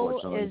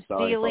Will is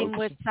dealing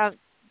with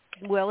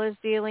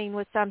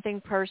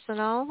something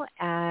personal,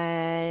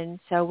 and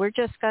so we're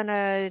just going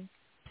to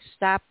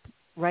stop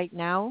right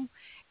now,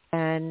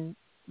 and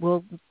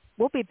we'll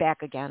be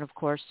back again, of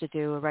course, to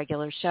do a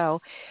regular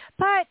show.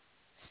 But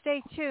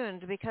stay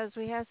tuned because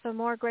we have some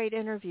more great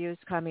interviews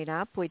coming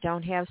up. We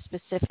don't have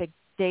specific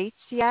dates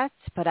yet,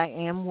 but I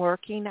am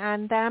working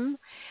on them.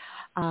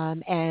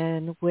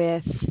 And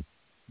with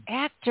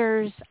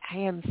actors, I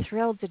am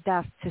thrilled to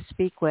death to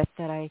speak with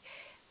that I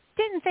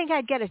didn't think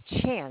I'd get a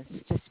chance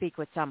to speak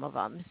with some of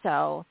them.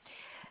 So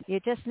you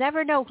just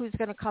never know who's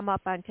going to come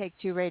up on Take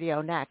Two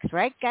Radio next,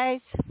 right,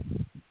 guys?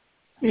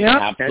 Yeah,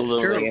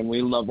 absolutely. And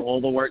we love all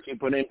the work you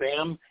put in,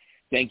 Pam.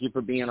 Thank you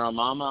for being our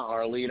mama,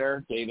 our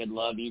leader. David,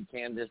 love you.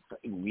 Candace,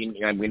 we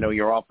know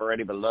you're off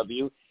already, but love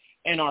you.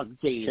 And our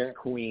Days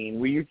queen.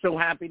 Were you so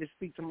happy to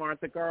speak to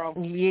Martha, girl?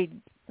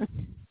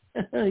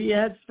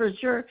 Yes, for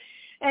sure.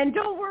 And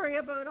don't worry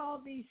about all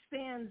these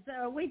fans.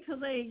 Wait till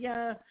they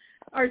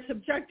are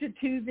subjected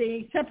to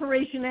the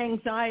separation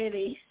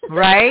anxiety.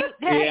 Right?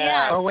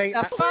 Yeah. Oh, wait.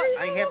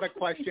 I have a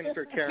question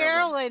for Carolyn.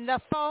 Carolyn, the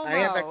FOMO. I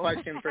have a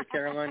question for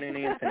Carolyn and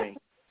Anthony.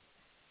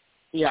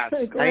 Yes.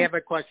 I have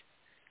a question.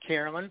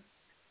 Carolyn,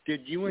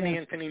 did you and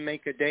Anthony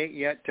make a date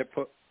yet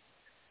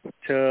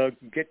to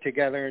get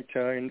together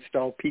to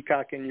install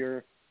Peacock in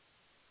your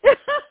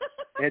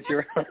at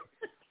your house?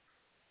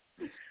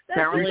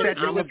 Carolyn,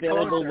 I'm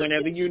available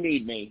whenever you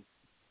need me.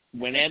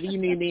 Whenever you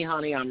need me,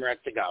 honey, I'm ready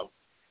to go.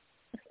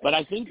 But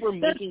I think we're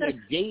making a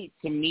date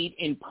to meet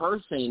in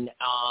person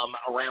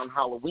around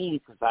Halloween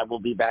because I will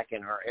be back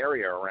in her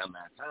area around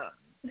that time.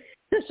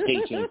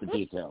 Stay tuned for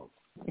details.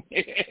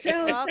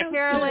 Well,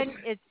 Carolyn,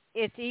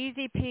 it's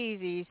easy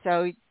peasy,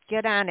 so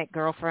get on it,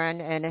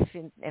 girlfriend. And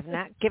if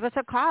not, give us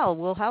a call.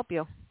 We'll help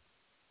you.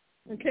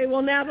 Okay,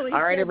 well, Natalie.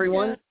 All right,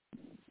 everyone.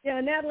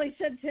 Natalie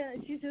said,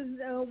 she says,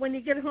 when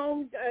you get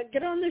home,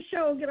 get on the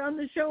show.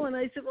 And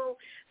I said, well,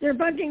 they're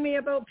bugging me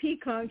about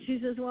Peacock. She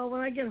says, well, when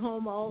I get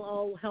home,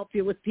 I'll help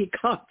you with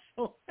Peacock.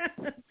 So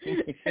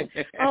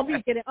I'll be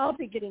getting on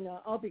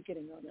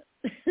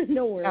it.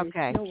 No worries.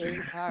 Okay. No worries.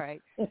 All right.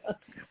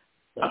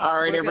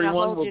 All right,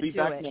 everyone. We'll be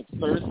back next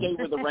Thursday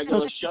with a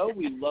regular show.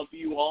 We love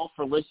you all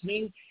for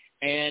listening.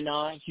 And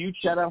huge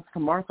shout-outs to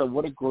Martha.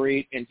 What a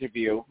great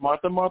interview.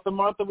 Martha, we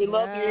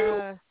love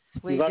you.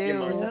 We love do. You,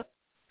 Martha.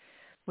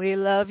 We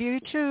love you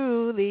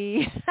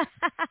truly.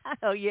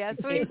 Oh, yes,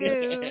 we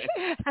do.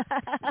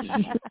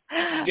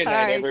 Good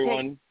night,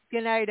 everyone.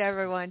 Good night,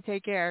 everyone.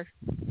 Take care.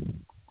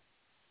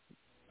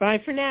 Bye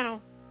for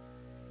now.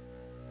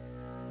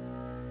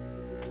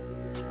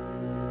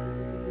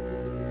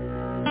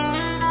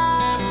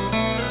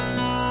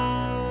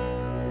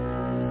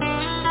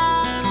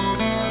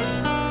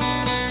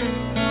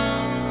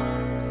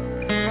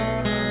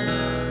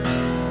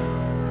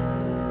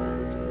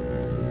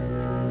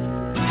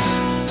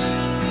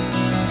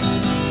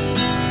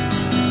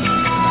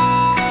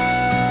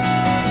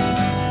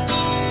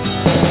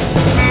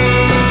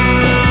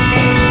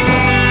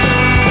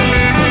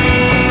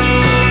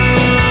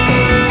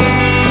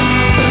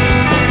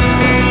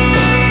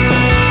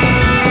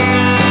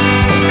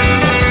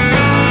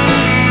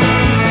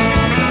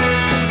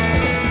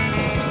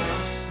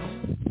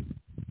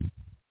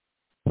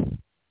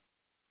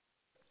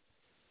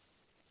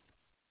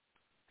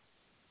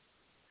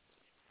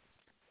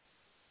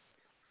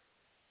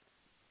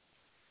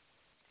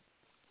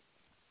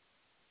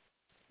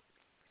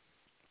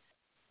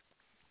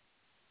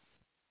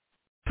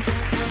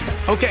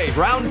 Okay,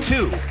 round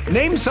two.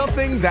 Name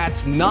something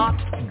that's not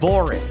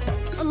boring.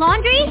 A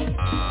laundry?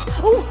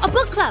 Ooh, a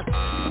book club.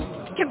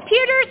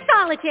 Computer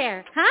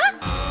solitaire, huh?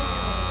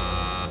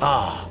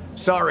 Ah,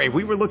 sorry,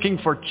 we were looking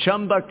for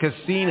Chumba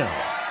Casino.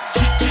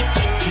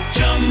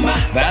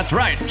 That's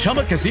right,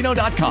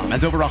 ChumbaCasino.com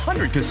has over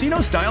 100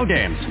 casino-style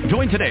games.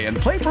 Join today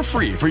and play for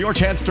free for your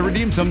chance to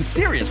redeem some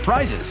serious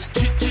prizes.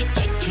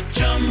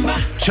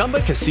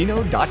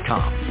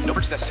 ChumbaCasino.com. No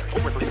purchase necessary.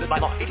 Void where prohibited by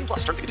law. 18+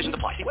 terms and conditions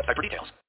apply. See website for details.